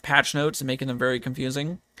goofing up patch notes and making them very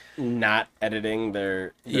confusing. Not editing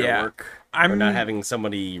their work. Or not having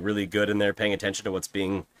somebody really good in there paying attention to what's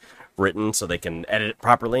being written so they can edit it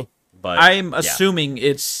properly. But I'm assuming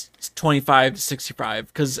it's 25 to 65,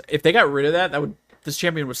 because if they got rid of that, this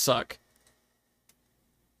champion would suck.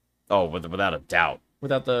 Oh, without a doubt.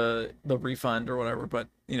 Without the refund or whatever, but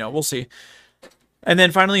we'll see. And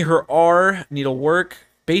then finally, her R, Needlework.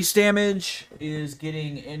 Base damage is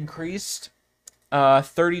getting increased.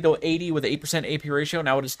 30 to 80 with an 8% AP ratio.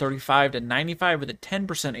 Now it is 35 to 95 with a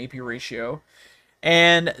 10% AP ratio.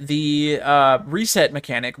 And the reset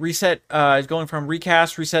mechanic. Reset is going from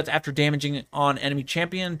recast, resets after damaging on enemy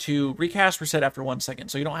champion, to recast, reset after 1 second.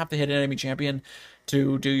 So you don't have to hit an enemy champion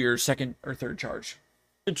to do your second or third charge.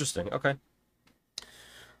 Interesting. Okay.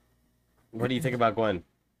 What do you think about Gwen?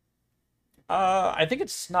 I think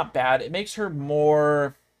it's not bad. It makes her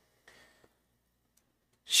more.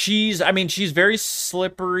 She's very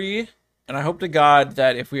slippery, and I hope to God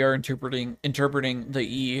that if we are interpreting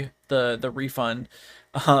the refund,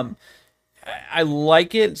 um, I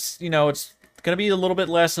like it. It's gonna be a little bit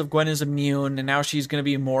less of Gwen is immune, and now she's gonna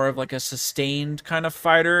be more of like a sustained kind of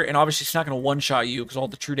fighter. And obviously, she's not gonna one shot you because all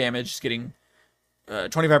the true damage is getting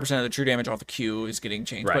 25% of the true damage off the Q is getting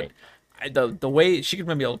changed. Right. But the way she could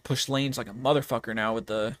maybe be able to push lanes like a motherfucker now with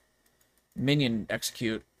the minion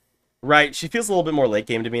execute. Right. She feels a little bit more late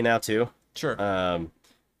game to me now too. Sure.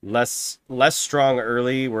 Less strong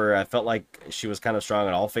early, where I felt like she was kind of strong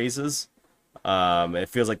in all phases. It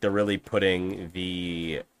feels like they're really putting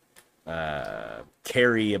the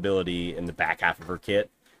carry ability in the back half of her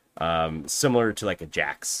kit, similar to like a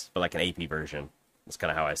Jax, but like an AP version. That's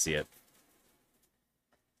kind of how I see it.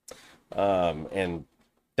 And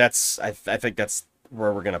I think that's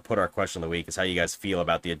where we're gonna put our question of the week, is how you guys feel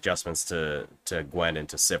about the adjustments to Gwen and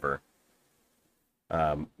to Sivir.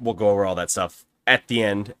 We'll go over all that stuff at the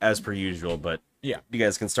end as per usual, but Yeah. you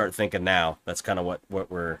guys can start thinking now. That's kind of what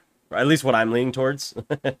we're, at least what I'm leaning towards.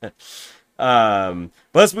 But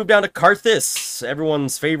let's move down to Karthus,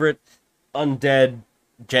 everyone's favorite undead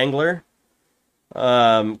jangler.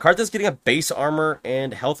 Karthus getting a base armor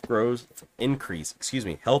and health growth increase.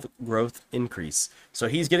 Health growth increase. So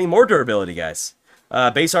he's getting more durability, guys.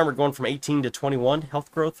 Base armor going from 18 to 21.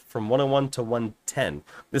 Health growth from 101 to 110.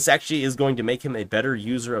 This actually is going to make him a better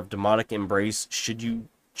user of Demonic Embrace should you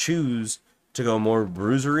choose to go more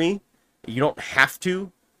bruisery. You don't have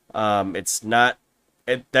to. It's not...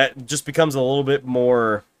 that just becomes a little bit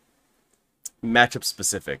more matchup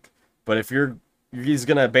specific. But if he's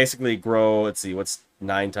going to basically grow... Let's see, what's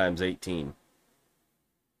 9 times 18?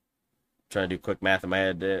 Trying to do quick math in my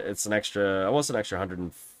head. It's an extra... almost an extra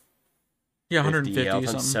 150. Yeah, 150 health,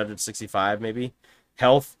 something. 165 maybe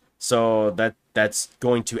health. So that's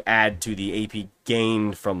going to add to the AP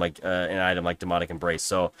gained from like an item like Demonic Embrace.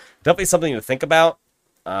 So definitely something to think about.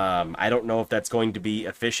 I don't know if that's going to be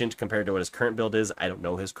efficient compared to what his current build is. I don't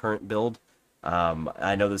know his current build.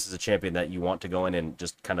 I know this is a champion that you want to go in and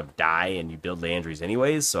just kind of die, and you build Leandries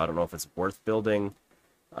anyways. So I don't know if it's worth building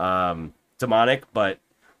Demonic, but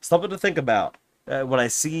something to think about. When I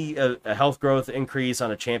see a health growth increase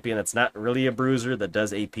on a champion that's not really a bruiser, that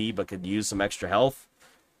does AP but could use some extra health,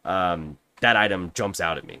 that item jumps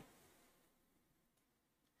out at me.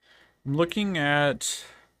 I'm looking at...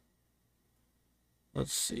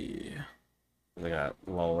 Let's see. Look at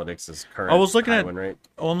Lolytics' current I was looking at... win rate.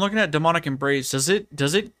 Oh, I'm looking at Demonic Embrace. Does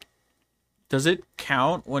it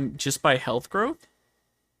count when just by health growth?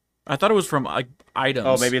 I thought it was from items.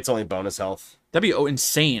 Oh, maybe it's only bonus health. That'd be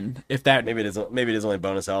insane if that... Maybe it is only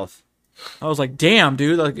bonus health. I was like, damn,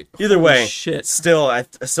 dude. Like, Either way, shit. Still, I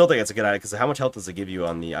still think it's a good item, because how much health does it give you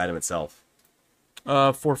on the item itself?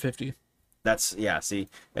 450. That's, yeah, see?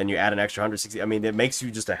 And you add an extra 160. I mean, it makes you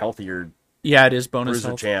just a healthier Yeah, it is bonus bruiser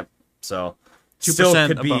health. champ. So,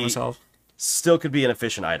 2% of bonus health. Still could be an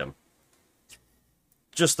efficient item.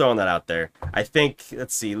 Just throwing that out there. I think,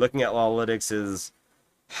 let's see, looking at Lolytics'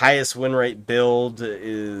 highest win rate build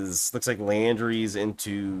looks like Leandries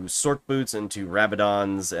into Sork Boots into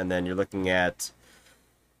Rabadons, and then you're looking at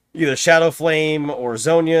either Shadow Flame or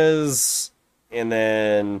Zonias, and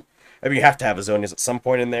then you have to have a Zonias at some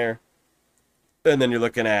point in there. And then you're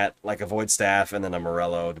looking at like a Void Staff and then a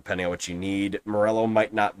Morello, depending on what you need. Morello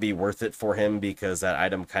might not be worth it for him because that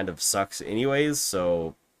item kind of sucks anyways,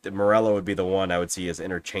 so the Morello would be the one I would see as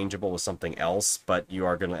interchangeable with something else, but you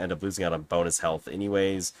are going to end up losing out on bonus health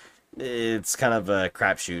anyways. It's kind of a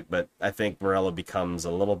crapshoot, but I think Morello becomes a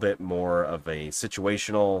little bit more of a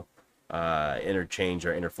situational interchange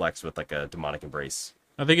or interflex with like a Demonic Embrace.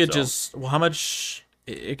 I think how much...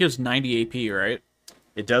 It gives 90 AP, right?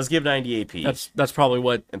 It does give 90 AP. That's probably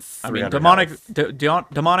what... And I mean, 300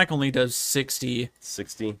 Demonic only does 60,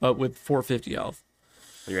 but with 450 health.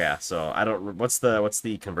 Yeah, so I don't... What's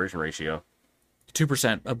the conversion ratio?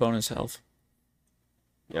 2% of bonus health.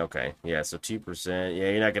 Okay, yeah, so 2%.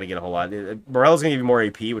 Yeah, you're not going to get a whole lot. Morello's going to give you more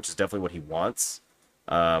AP, which is definitely what he wants.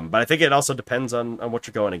 But I think it also depends on what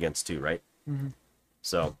you're going against, too, right? Mm-hmm.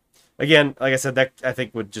 So, again, like I said, that I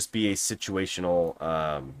think would just be a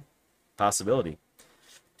situational possibility.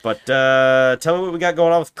 But tell me what we got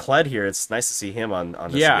going on with Kled here. It's nice to see him on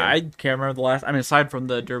this Yeah, again. I can't remember the last. I mean, aside from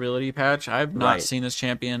the durability patch, I've not Right. seen this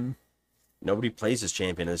champion. Nobody plays this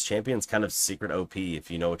champion. This champion's kind of secret OP if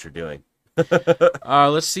you know what you're doing.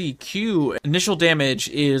 Let's see. Q initial damage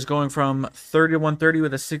is going from 30 to 130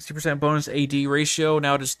 with a 60% bonus AD ratio.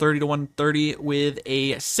 Now it is 30 to 130 with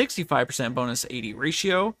a 65% bonus AD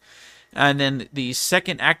ratio. And then the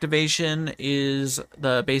second activation is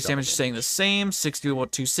the base damage staying the same, 60 to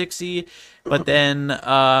 260. But then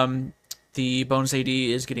the bonus AD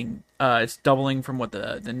is getting it's doubling from what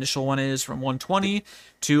the initial one is, from 120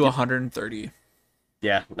 to 130.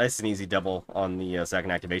 Yeah, nice and easy double on the second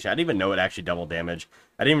activation. I didn't even know it actually doubled damage.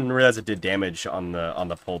 I didn't even realize it did damage on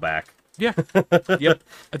the pullback. Yeah. Yep.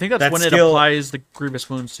 I think that's That when skill- it applies the grievous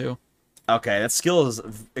wounds too. Okay, that skill is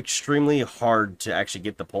extremely hard to actually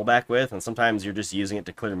get the pullback with, and sometimes you're just using it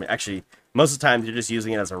to clear. Actually, most of the time you're just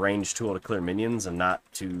using it as a ranged tool to clear minions and not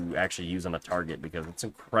to actually use on a target because it's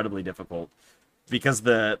incredibly difficult. Because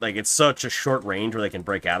it's such a short range where they can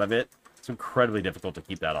break out of it. It's incredibly difficult to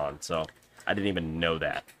keep that on. So I didn't even know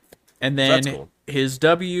that. And So then that's cool. his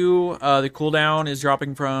W, the cooldown is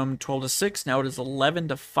dropping from 12 to 6. Now it is 11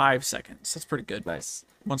 to 5 seconds. That's pretty good. Nice,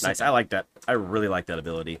 One nice. second. I like that. I really like that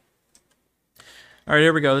ability. All right,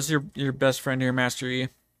 here we go. This is your best friend here, Master E.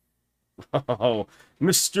 Oh,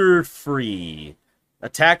 Mr. Free.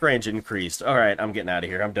 Attack range increased. All right, I'm getting out of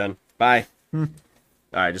here. I'm done. Bye. All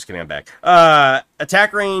right, just kidding. I'm back.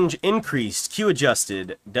 Attack range increased. Q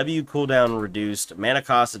adjusted. W cooldown reduced. Mana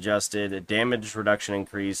cost adjusted. Damage reduction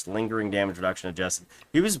increased. Lingering damage reduction adjusted.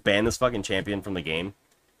 You just ban this fucking champion from the game.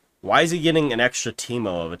 Why is he getting an extra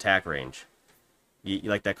Teemo of attack range?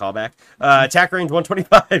 You like that callback? Attack range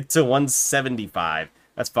 125 to 175.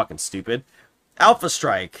 That's fucking stupid. Alpha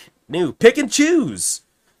Strike. New. Pick and choose.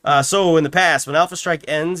 So in the past, when Alpha Strike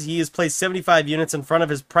ends, he has placed 75 units in front of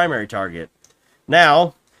his primary target.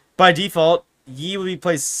 Now, by default, Yi will be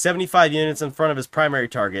placed 75 units in front of his primary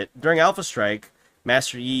target. During Alpha Strike,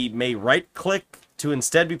 Master Yi may right-click to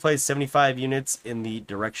instead be placed 75 units in the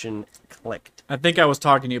direction clicked. I think I was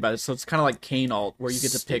talking to you about it. So it's kind of like Kane Alt, where you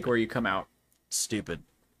get to pick where you come out. Stupid.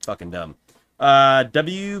 Fucking dumb.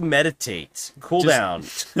 W Meditate.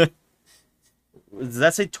 Cooldown. Does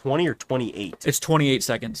that say 20 or 28? It's 28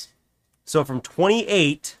 seconds. So from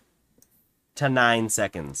 28 to 9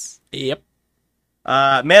 seconds. Yep.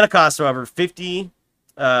 Mana cost, however, 50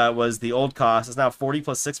 was the old cost. It's now 40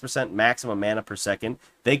 plus 6% maximum mana per second.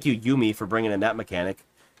 Thank you, Yumi, for bringing in that mechanic.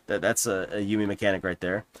 That's a Yumi mechanic right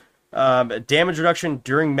there. Damage reduction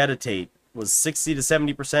during Meditate was 60 to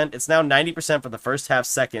 70%. It's now 90% for the first half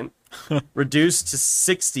second, reduced to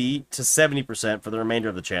 60 to 70% for the remainder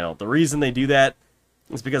of the channel. The reason they do that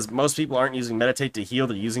is because most people aren't using Meditate to heal.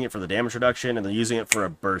 They're using it for the damage reduction, and they're using it for a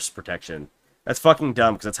burst protection. That's fucking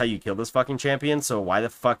dumb, because that's how you kill this fucking champion. So why the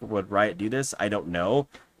fuck would Riot do this? I don't know,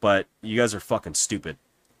 but you guys are fucking stupid.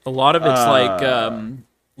 A lot of it's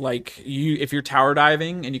like you, if you're tower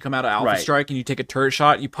diving and you come out of Alpha Right. Strike and you take a turret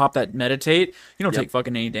shot, you pop that Meditate, you don't Yep. take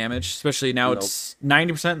fucking any damage. Especially now it's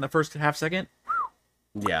 90% in the first half second.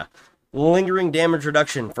 Yeah. Lingering damage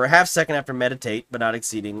reduction for a half second after Meditate, but not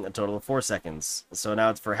exceeding a total of 4 seconds. So now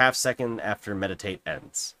it's for half second after Meditate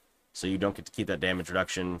ends. So you don't get to keep that damage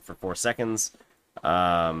reduction for 4 seconds.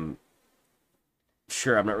 Sure,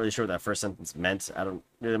 I'm not really sure what that first sentence meant.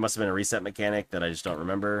 There must have been a reset mechanic that I just don't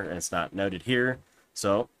remember, and it's not noted here.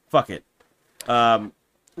 So, fuck it.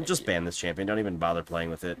 Just ban this champion. Don't even bother playing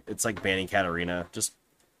with it. It's like banning Katarina. This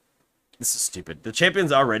is stupid. The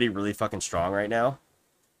champion's already really fucking strong right now.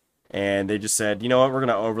 And they just said, you know what, we're going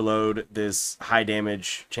to overload this high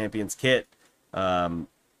damage champion's kit. And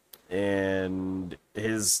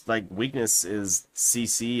his weakness is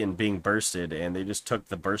CC and being bursted, and they just took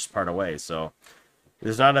the burst part away. So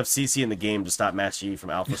there's not enough CC in the game to stop Master Yi from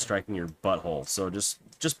alpha striking your butthole. So just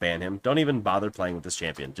ban him. Don't even bother playing with this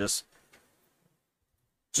champion. Just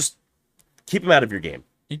keep him out of your game.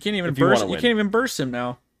 You can't even If you burst. wanna You win. can't even burst him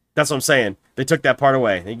now. That's what I'm saying. They took that part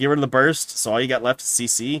away. They get rid of the burst, so all you got left is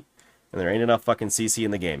CC, and there ain't enough fucking CC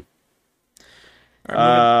in the game. All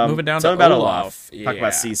right, moving down to Something about Olaf. Talk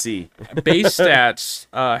about CC. Base stats,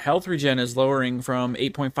 health regen is lowering from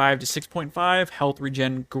 8.5 to 6.5. Health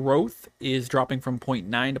regen growth is dropping from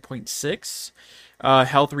 0.9 to 0.6.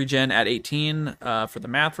 Health regen at 18 for the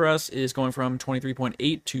Mathras is going from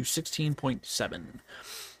 23.8 to 16.7.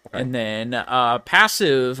 Okay. And then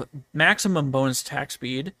passive maximum bonus attack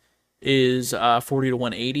speed is 40 to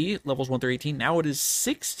 180, levels 1 through 18. Now it is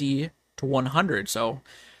 60 to 100. So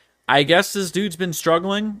I guess this dude's been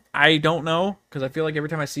struggling. I don't know, because I feel like every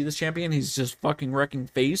time I see this champion, he's just fucking wrecking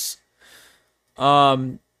face.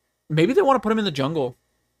 Maybe they want to put him in the jungle.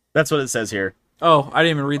 That's what it says here. Oh, I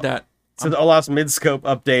didn't even read that. So the Olaf's mid-scope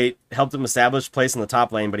update helped him establish place in the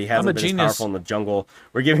top lane, but he hasn't been as genius. powerful in the jungle.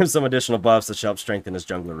 We're giving him some additional buffs that should help strengthen his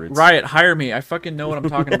jungler roots. Riot, hire me. I fucking know what I'm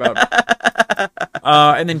talking about.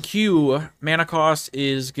 And then Q, mana cost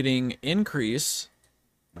is getting increase.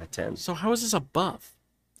 By 10. So how is this a buff?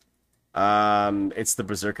 It's the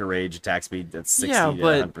Berserker Rage attack speed that's 60 Yeah, to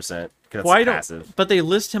but 100%. That's Why don't? passive. But they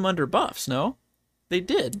list him under buffs. No, they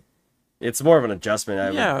did. It's more of an adjustment,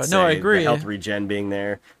 I Yeah, would say. no, I agree. The health regen being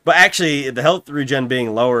there. But actually, the health regen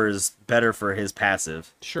being lower is better for his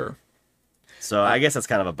passive. Sure. So I guess that's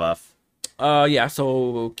kind of a buff. Yeah.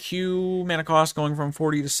 So Q mana cost going from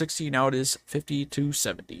 40 to 60. Now it is 50 to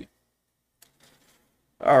 70.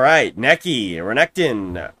 All right, Neki,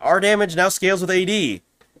 Renekton. Our damage now scales with AD.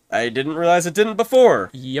 I didn't realize it didn't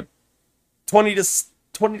before. Yep. 20 to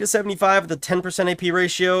 75 with a 10% AP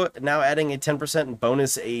ratio. Now adding a 10%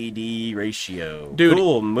 bonus AD ratio. Dude,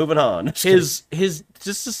 cool. Moving on. His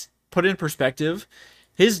just to put it in perspective,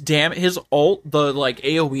 his ult, the like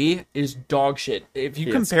AoE is dog shit. If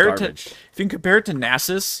you compare it to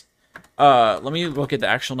Nasus, let me look at the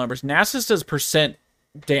actual numbers. Nasus does percent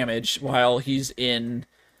damage while he's in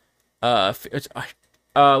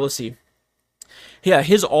let's see. Yeah,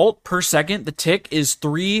 his ult per second, the tick is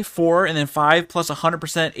 3, 4, and then 5 plus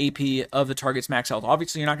 100% AP of the target's max health.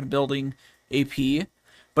 Obviously, you're not going to building AP,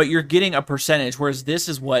 but you're getting a percentage. Whereas this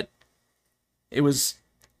is what it was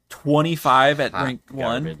 25 at rank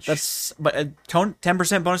 1. That's but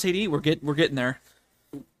 10% bonus AD. We're getting there.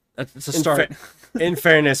 That's a start. In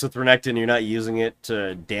fairness, with Renekton, you're not using it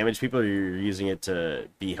to damage people. You're using it to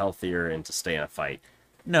be healthier and to stay in a fight.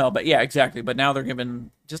 No, but yeah, exactly. But now they're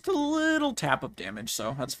giving just a little tap of damage,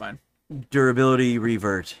 so that's fine. Durability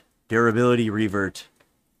revert. Durability revert.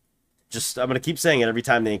 Just, I'm going to keep saying it every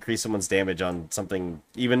time they increase someone's damage on something,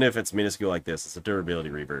 even if it's minuscule like this. It's a durability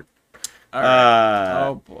revert. All right.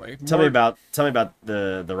 Oh boy. Tell me about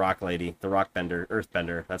the rock lady, the rock bender, earth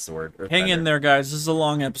bender. That's the word. Hang in there, guys. This is a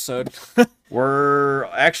long episode. We're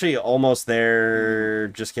actually almost there.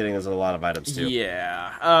 Just kidding. There's a lot of items too.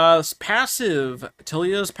 Yeah. Passive.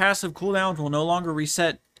 Talia's passive cooldowns will no longer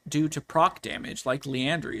reset due to proc damage, like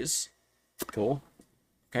Liandry's. Cool.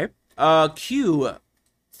 Okay. Q.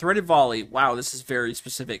 Threaded volley. Wow, this is very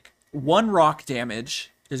specific. 1 rock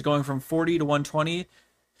damage is going from 40 to 120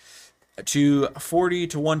 to 40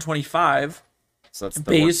 to 125. So that's the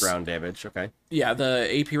base round damage. Okay. Yeah, the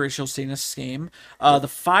AP ratio staying the same. The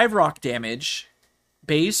 5 rock damage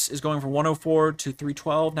base is going from 104 to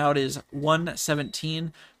 312. Now it is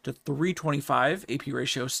 117 to 325. AP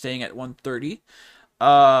ratio staying at 130.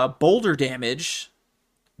 Boulder damage.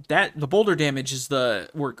 The boulder damage is the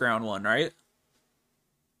work ground one, right?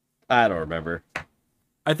 I don't remember.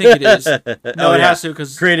 I think it is. No, it has to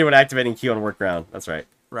because creating when activating Q on work ground. That's right.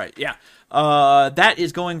 Right, yeah. That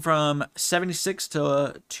is going from 76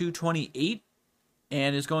 to 228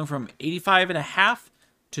 and is going from 85.5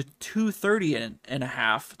 to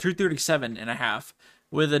 237.5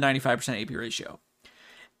 with a 95% AP ratio.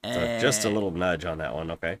 So just a little nudge on that one,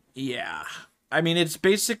 okay? Yeah. I mean, it's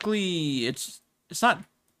basically it's not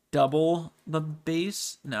double the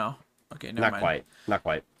base. No. Okay, never mind. Not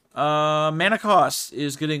quite. Mana cost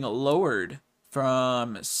is getting lowered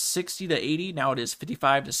from 60 to 80. Now it is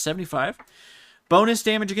 55 to 75. Bonus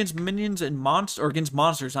damage against minions and against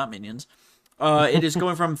monsters, not minions. It is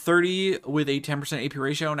going from 30 with a 10% AP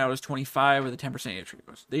ratio. Now it is 25 with a 10% AP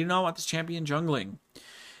ratio. They do not want this champion jungling.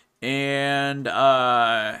 And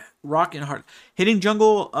rock and hard hitting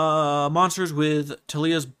jungle monsters with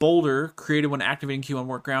Talia's boulder created when activating Q on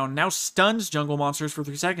work ground now stuns jungle monsters for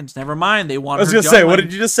 3 seconds. Never mind, they want. I was gonna say, what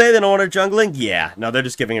did you just say? They don't want her jungling? Yeah, no, they're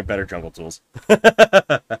just giving her better jungle tools.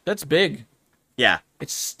 That's big. Yeah,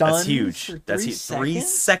 it's stuns. That's huge. That's huge. 3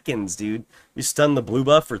 seconds, dude. You stun the blue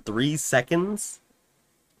buff for 3 seconds.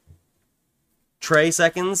 Trey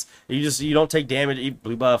seconds. You don't take damage. Eat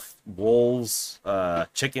blue buff wolves,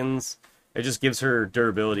 chickens. It just gives her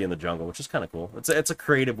durability in the jungle, which is kind of cool. It's a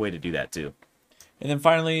creative way to do that too. And then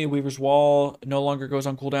finally, Weaver's Wall no longer goes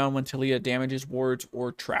on cooldown when Talia damages wards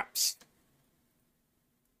or traps.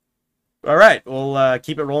 All right, we'll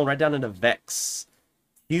keep it rolling right down into Vex.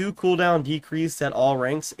 Q cooldown decreased at all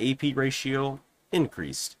ranks. AP ratio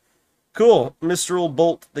increased. Cool. Mistral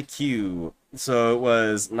Bolt the Q. So it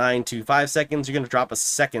was 9 to 5 seconds. You're going to drop a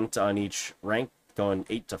second on each rank, going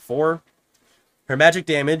 8 to 4. Her magic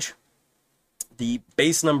damage, the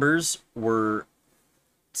base numbers were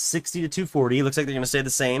 60 to 240. Looks like they're going to stay the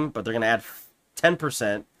same, but they're going to add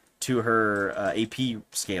 10% to her AP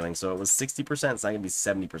scaling. So it was 60%. It's not going to be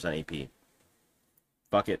 70% AP.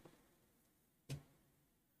 Fuck it.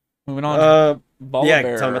 Moving on. Yeah,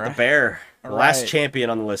 Volibear. talking about the bear. All Last right. champion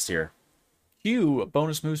on the list here. Q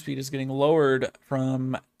bonus move speed is getting lowered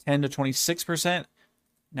from 10 to 26%.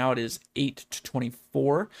 Now it is 8 to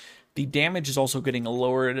 24. The damage is also getting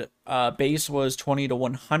lowered. Base was 20 to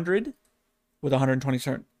 100 with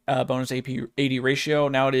 120% bonus AP 80 ratio.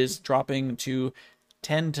 Now it is dropping to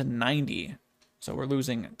 10 to 90. So we're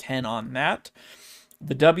losing 10 on that.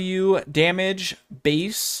 The W damage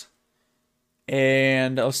base,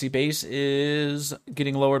 and let's see, base is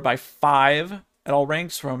getting lowered by 5 at all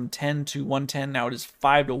ranks from 10 to 110. Now it is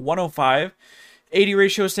 5 to 105. 80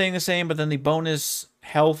 ratio is staying the same, but then the bonus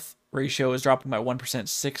health ratio is dropping by 1%,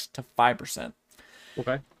 6 to 5%.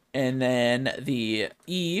 Okay. And then the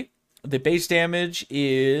E, the base damage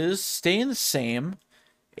is staying the same.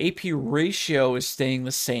 AP ratio is staying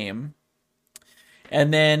the same.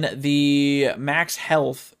 And then the max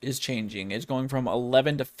health is changing. It's going from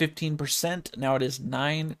 11 to 15%. Now it is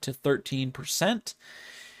 9 to 13%.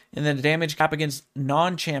 And then the damage cap against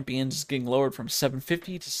non-champions is getting lowered from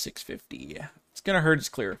 750 to 650. It's going to hurt, it's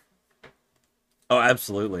clear. Oh,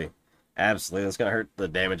 absolutely. Absolutely. It's going to hurt the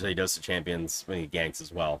damage that he does to champions when he ganks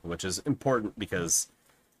as well, which is important because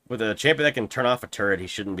with a champion that can turn off a turret, he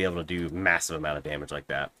shouldn't be able to do massive amount of damage like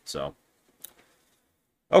that. So,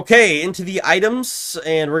 okay, into the items,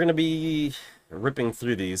 and we're going to be ripping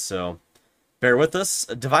through these, so bear with us.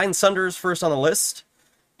 Divine Sunder is first on the list.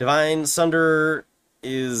 Divine Sunder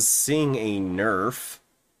is seeing a nerf.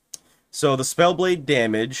 So the Spellblade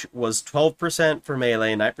damage was 12% for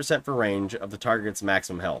melee, 9% for range of the target's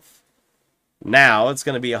maximum health. Now it's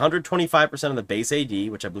going to be 125% of the base AD,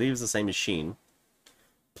 which I believe is the same as Sheen,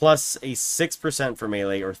 plus a 6% for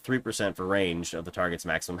melee or 3% for range of the target's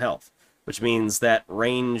maximum health, which means that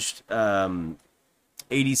ranged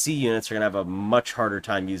ADC units are going to have a much harder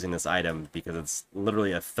time using this item because it's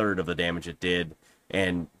literally a third of the damage it did,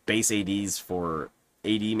 and base ADs for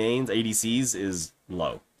AD mains, ADCs, is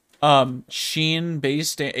low. Sheen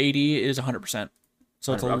based AD is 100%.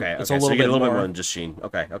 So it's a, okay, it's okay. a little So you get bit a little more. bit more than just Sheen.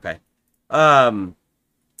 Okay, okay.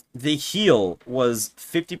 The heal was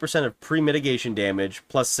 50% of pre-mitigation damage,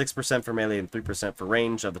 plus 6% for melee and 3% for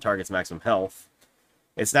range of the target's maximum health.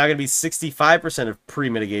 It's now going to be 65% of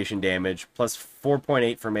pre-mitigation damage, plus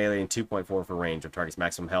 4.8 for melee and 2.4 for range of target's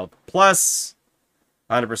maximum health, plus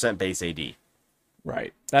 100% base AD.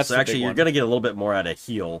 Right. That's So the actually, big you're one. going to get a little bit more out of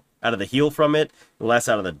the heal from it, less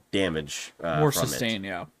out of the damage More from sustain, it.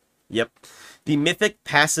 yeah. Yep. The mythic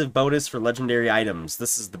passive bonus for legendary items.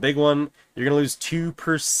 This is the big one. You're going to lose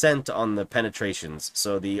 2% on the penetrations.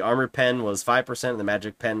 So the armor pen was 5%, the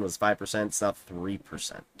magic pen was 5%, it's now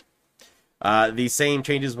 3%. The same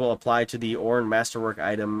changes will apply to the Ornn Masterwork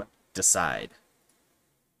item Decide.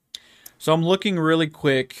 So I'm looking really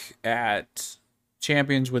quick at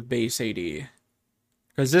champions with base AD.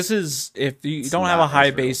 Because this is, if you don't have a not high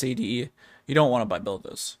as real. base AD, you don't want to build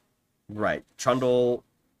this. Right. Trundle.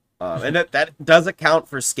 And that does account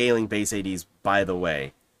for scaling base ADs, by the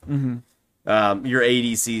way. Mm-hmm. Your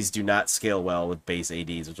ADCs do not scale well with base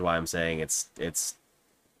ADs, which is why I'm saying it's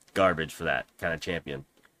garbage for that kind of champion.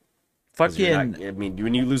 'Cause you're Fucking, not- I mean,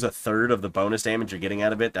 when you lose a third of the bonus damage you're getting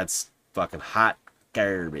out of it, that's fucking hot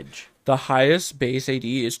garbage. the highest base AD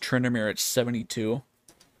is Tryndamere at 72.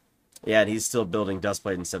 Yeah, and he's still building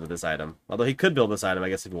Dustblade instead of this item. Although he could build this item, I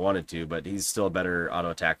guess, if he wanted to, but he's still a better auto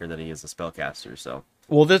attacker than he is a spellcaster. So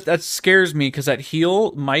Well, that scares me because that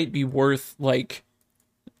heal might be worth, like,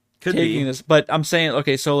 could taking be, this. But I'm saying,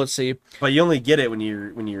 okay, so let's see. but you only get it when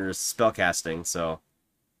you're spellcasting. So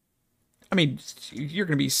I mean, you're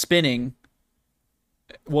going to be spinning.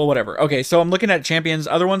 Well, whatever. Okay, so I'm looking at champions.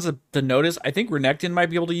 Other ones to notice. I think Renekton might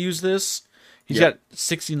be able to use this. He's Yep. got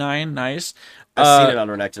 69. Nice. I've seen it on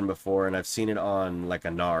Renekton before, and I've seen it on like a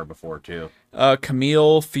Gnar before too.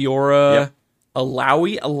 Camille, Fiora, Yep.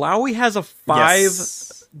 Alawi. Alawi has a 5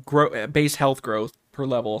 Yes. base health growth per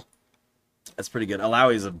level. That's pretty good.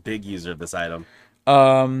 Alawi is a big user of this item.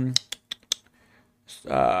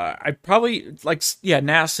 I probably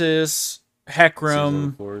Nasus, Hecarim.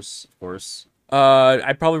 Of course.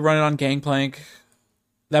 I'd probably run it on Gangplank.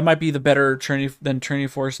 That might be the better Trinity than Trinity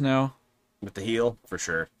Force now. With the heal, for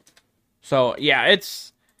sure. So yeah,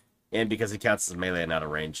 it's And because he counts as melee and not a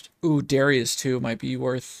ranged. Darius too might be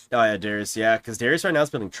worth. Oh yeah, Darius, yeah, because Darius right now is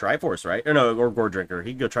building Triforce, right? Or no, or Gore Drinker.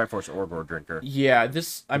 He can go Triforce or Gore Drinker. Yeah,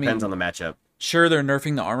 Depends mean, on the matchup. sure they're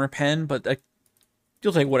nerfing the armor pen, but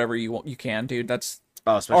you'll take whatever you can, dude. That's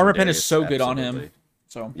Oh, especially armor pen Darius, is so good on him. absolutely.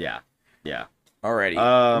 So Yeah.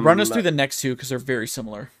 alrighty, run us through the next two because they're very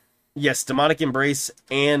similar. Yes, Demonic Embrace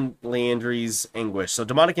and Leandri's Anguish. So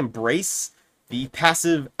Demonic Embrace, the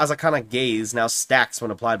passive Azakana Gaze now stacks when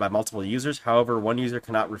applied by multiple users. However, one user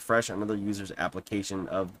cannot refresh another user's application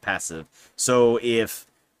of the passive. So if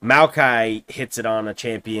Maokai hits it on a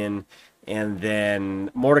champion and then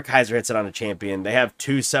Mordekaiser hits it on a champion, they have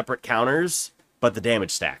two separate counters, but the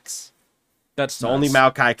damage stacks. That's So nuts. only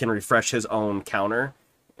Maokai can refresh his own counter,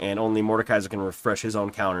 and only Mordekaiser can refresh his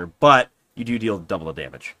own counter, but you do deal double the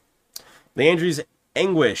damage. Leandri's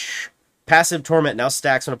Anguish. Passive Torment now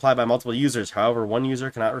stacks when applied by multiple users. However, one user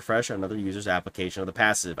cannot refresh another user's application of the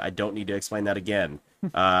passive. I don't need to explain that again.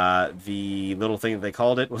 The little thing that they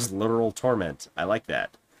called it was Literal Torment. I like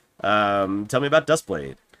that. Tell me about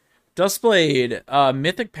Dustblade. Dustblade,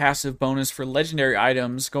 mythic passive bonus for legendary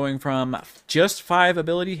items, going from just 5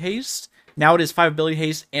 ability haste. Now it is 5 ability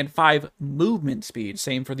haste and 5 movement speed.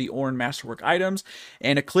 Same for the Ornn Masterwork items.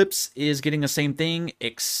 And Eclipse is getting the same thing,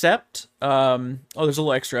 except... there's a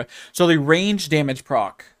little extra. So the range damage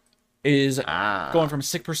proc is going from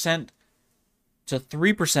 6% to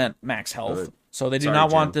 3% max health. Good. So they do Sorry,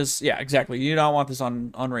 not want Jim. this... Yeah, exactly. You do not want this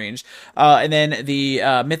on range. And then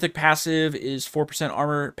the mythic passive is 4%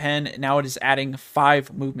 armor pen. Now it is adding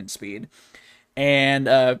 5 movement speed.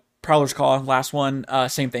 And... Prowler's Claw, last one,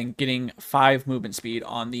 same thing, getting 5 movement speed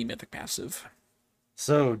on the mythic passive.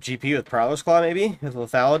 So, GP with Prowler's Claw, maybe? With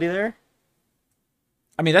lethality there?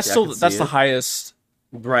 I mean, that's Yeah, I still can see that's the it. highest.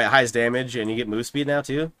 Right, highest damage, and you get move speed now,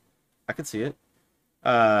 too? I could see it.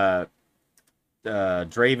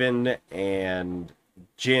 Draven and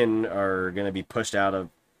Jin are going to be pushed out of...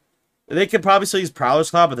 They could probably still use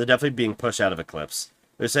Prowler's Claw, but they're definitely being pushed out of Eclipse.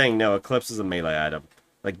 They're saying, no, Eclipse is a melee item.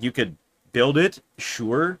 Like, you could build it,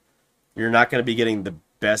 sure. You're not going to be getting the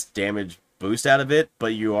best damage boost out of it,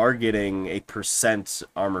 but you are getting a percent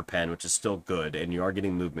armor pen, which is still good, and you are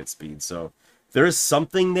getting movement speed. So there is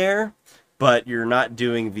something there, but you're not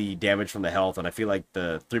doing the damage from the health, and I feel like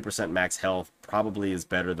the 3% max health probably is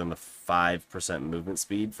better than the 5% movement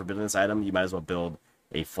speed for building this item. You might as well build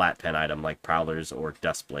a flat pen item like Prowlers or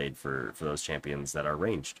Dustblade for those champions that are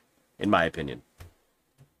ranged, in my opinion.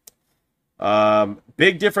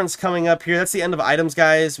 Big difference coming up here. That's the end of items,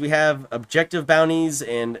 guys. We have objective bounties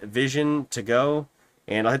and vision to go.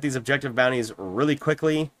 And I'll hit these objective bounties really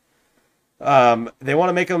quickly. They want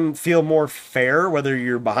to make them feel more fair, whether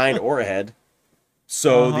you're behind or ahead.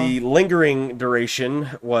 So the lingering duration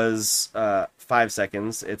was 5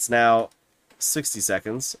 seconds. It's now 60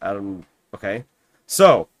 seconds. Okay.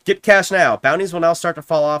 So, get cash now. Bounties will now start to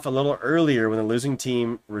fall off a little earlier when the losing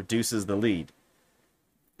team reduces the lead.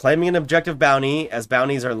 Claiming an objective bounty as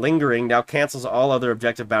bounties are lingering now cancels all other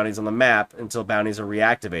objective bounties on the map until bounties are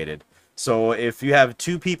reactivated. So if you have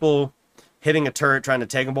two people hitting a turret trying to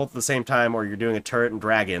take them both at the same time, or you're doing a turret and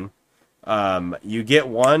dragon, you get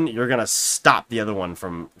one, you're going to stop the other one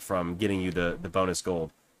from getting you the bonus gold.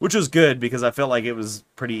 Which was good because I felt like it was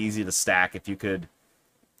pretty easy to stack if you could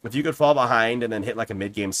fall behind and then hit like a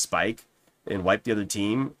mid-game spike and wipe the other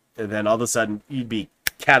team, and then all of a sudden you'd be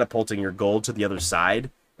catapulting your gold to the other side,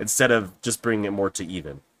 instead of just bringing it more to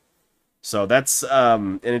even. So that's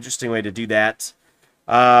an interesting way to do that.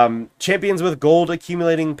 Champions with gold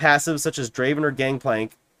accumulating passives such as Draven or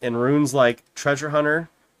Gangplank and runes like Treasure Hunter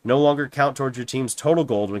no longer count towards your team's total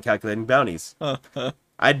gold when calculating bounties.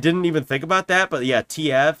 I didn't even think about that, but yeah,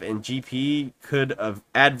 TF and GP could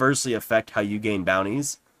adversely affect how you gain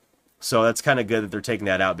bounties. So that's kind of good that they're taking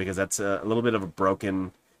that out, because that's a little bit of a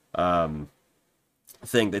broken...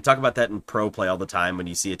 thing. They talk about that in pro play all the time when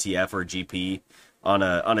you see a TF or a GP on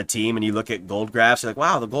a team and you look at gold graphs, you're like,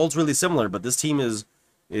 wow, the gold's really similar, but this team is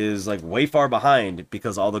like way far behind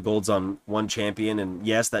because all the gold's on one champion, and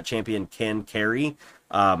yes, that champion can carry.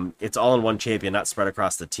 It's all in one champion, not spread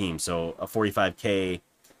across the team. So a 45k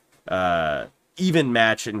even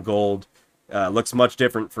match in gold looks much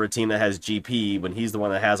different for a team that has GP when he's the one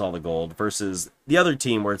that has all the gold versus the other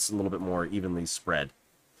team where it's a little bit more evenly spread.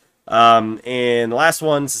 And the last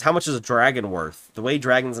one says, how much is a dragon worth? The way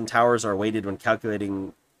dragons and towers are weighted when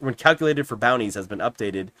calculated for bounties has been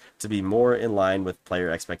updated to be more in line with player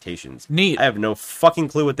expectations. Neat. I have no fucking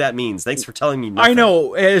clue what that means. Thanks for telling me nothing. I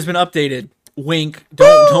know, it has been updated. Wink.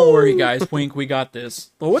 Don't worry, guys. Wink, we got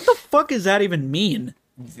this. But what the fuck does that even mean?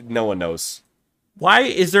 No one knows. Why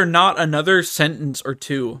is there not another sentence or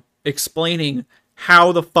two explaining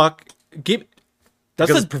how the fuck... That's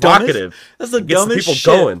Because the it's provocative. That's the It gets the dumbest people shit.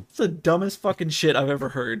 going. That's the dumbest fucking shit I've ever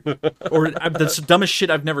heard. Or that's the dumbest shit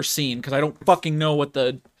I've never seen, because I don't fucking know what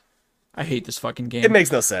the I hate this fucking game. It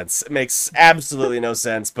makes no sense. It makes absolutely no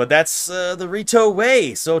sense. But that's the Rito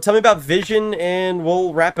way. So tell me about Vision, and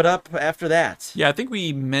we'll wrap it up after that. Yeah, I think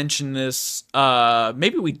we mentioned this.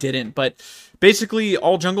 Maybe we didn't, but basically,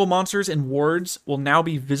 all jungle monsters and wards will now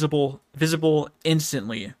be visible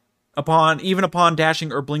instantly upon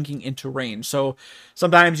dashing or blinking into range. So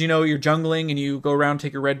sometimes you're jungling and you go around,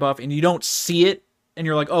 take your red buff, and you don't see it, and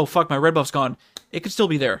you're like, oh fuck, my red buff's gone. It could still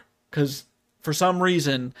be there because for some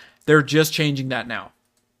reason they're just changing that now.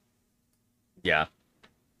 Yeah.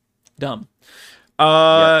 Dumb.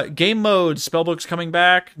 Game mode, spellbook's coming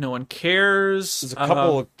back. No one cares. There's a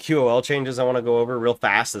couple of QOL changes I want to go over real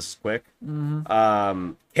fast. This is quick.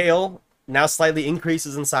 Kale now slightly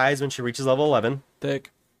increases in size when she reaches level 11.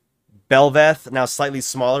 Thick. Belveth now slightly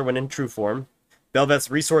smaller when in true form.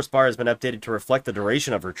 Belveth's resource bar has been updated to reflect the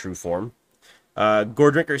duration of her true form.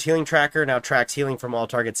 Gordrinker's healing tracker now tracks healing from all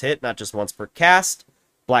targets hit, not just once per cast.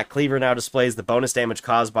 Black Cleaver now displays the bonus damage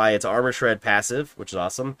caused by its Armor Shred passive, which is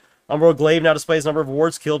awesome. Umbral Glaive now displays number of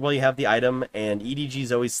wards killed while you have the item, and EDG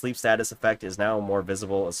Zoe's sleep status effect is now more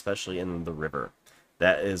visible, especially in the river.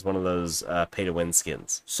 That is one of those pay-to-win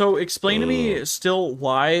skins. So explain to me still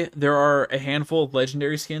why there are a handful of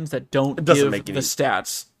legendary skins that don't give the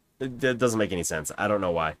stats. It doesn't make any sense. I don't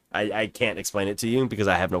know why. I can't explain it to you because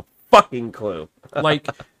I have no fucking clue. Like,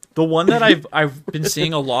 the one that I've been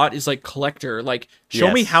seeing a lot is like collector. Like,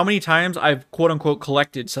 show me how many times I've quote-unquote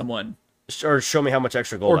collected someone. Or show me how much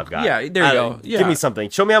extra gold I've got. Yeah, there you go. Yeah. Give me something.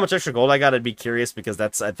 Show me how much extra gold I got. I'd be curious because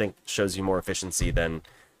that's, I think, shows you more efficiency than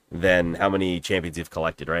how many champions you've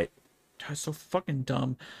collected, right? That's so fucking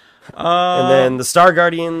dumb. And then the Star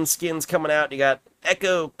Guardian skins coming out. You got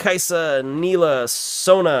Echo, Kaisa, Neela,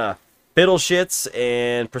 Sona, Fiddleshits,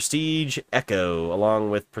 and Prestige Echo, along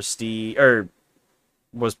with Prestige... Or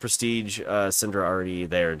was Prestige Syndra already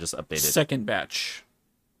there and just updated? Second batch.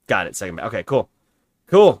 Got it. Second batch. Okay, cool.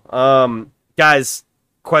 Guys,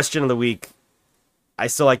 question of the week. I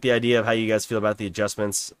still like the idea of how you guys feel about the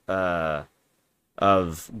adjustments of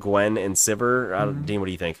Gwen and Sivir. Dean, what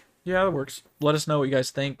do you think? Yeah, that works. Let us know what you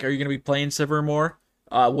guys think. Are you going to be playing Sivir more?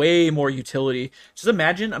 Way more utility. Just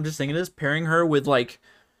imagine, I'm just thinking of this, pairing her with like,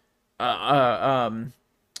 I'm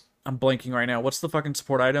blanking right now. What's the fucking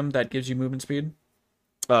support item that gives you movement speed?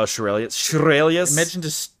 Oh, Shurelius. Imagine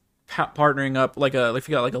just partnering up like if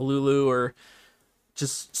you got like a Lulu or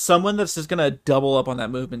just someone that's just gonna double up on that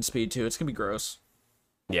movement speed too. It's gonna be gross.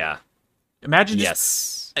 Yeah. Imagine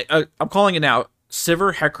just, I'm calling it now.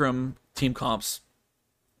 Sivir Hecarim team comps.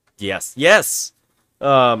 Yes.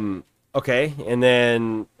 Okay, and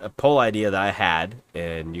then a poll idea that I had,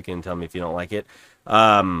 and you can tell me if you don't like it.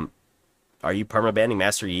 Are you perma-banning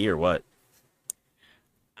Master Yi or what?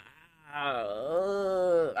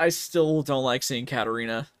 I still don't like seeing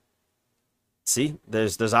Katarina. See,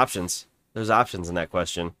 there's options. There's options in that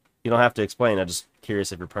question. You don't have to explain. I'm just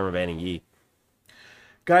curious if you're perma-banning Yi.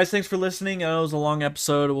 Guys, thanks for listening. I know it was a long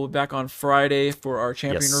episode. We'll be back on Friday for our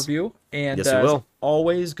champion review. And yes, we will. As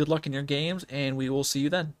always, good luck in your games, and we will see you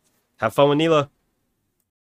then. Have fun with Neela.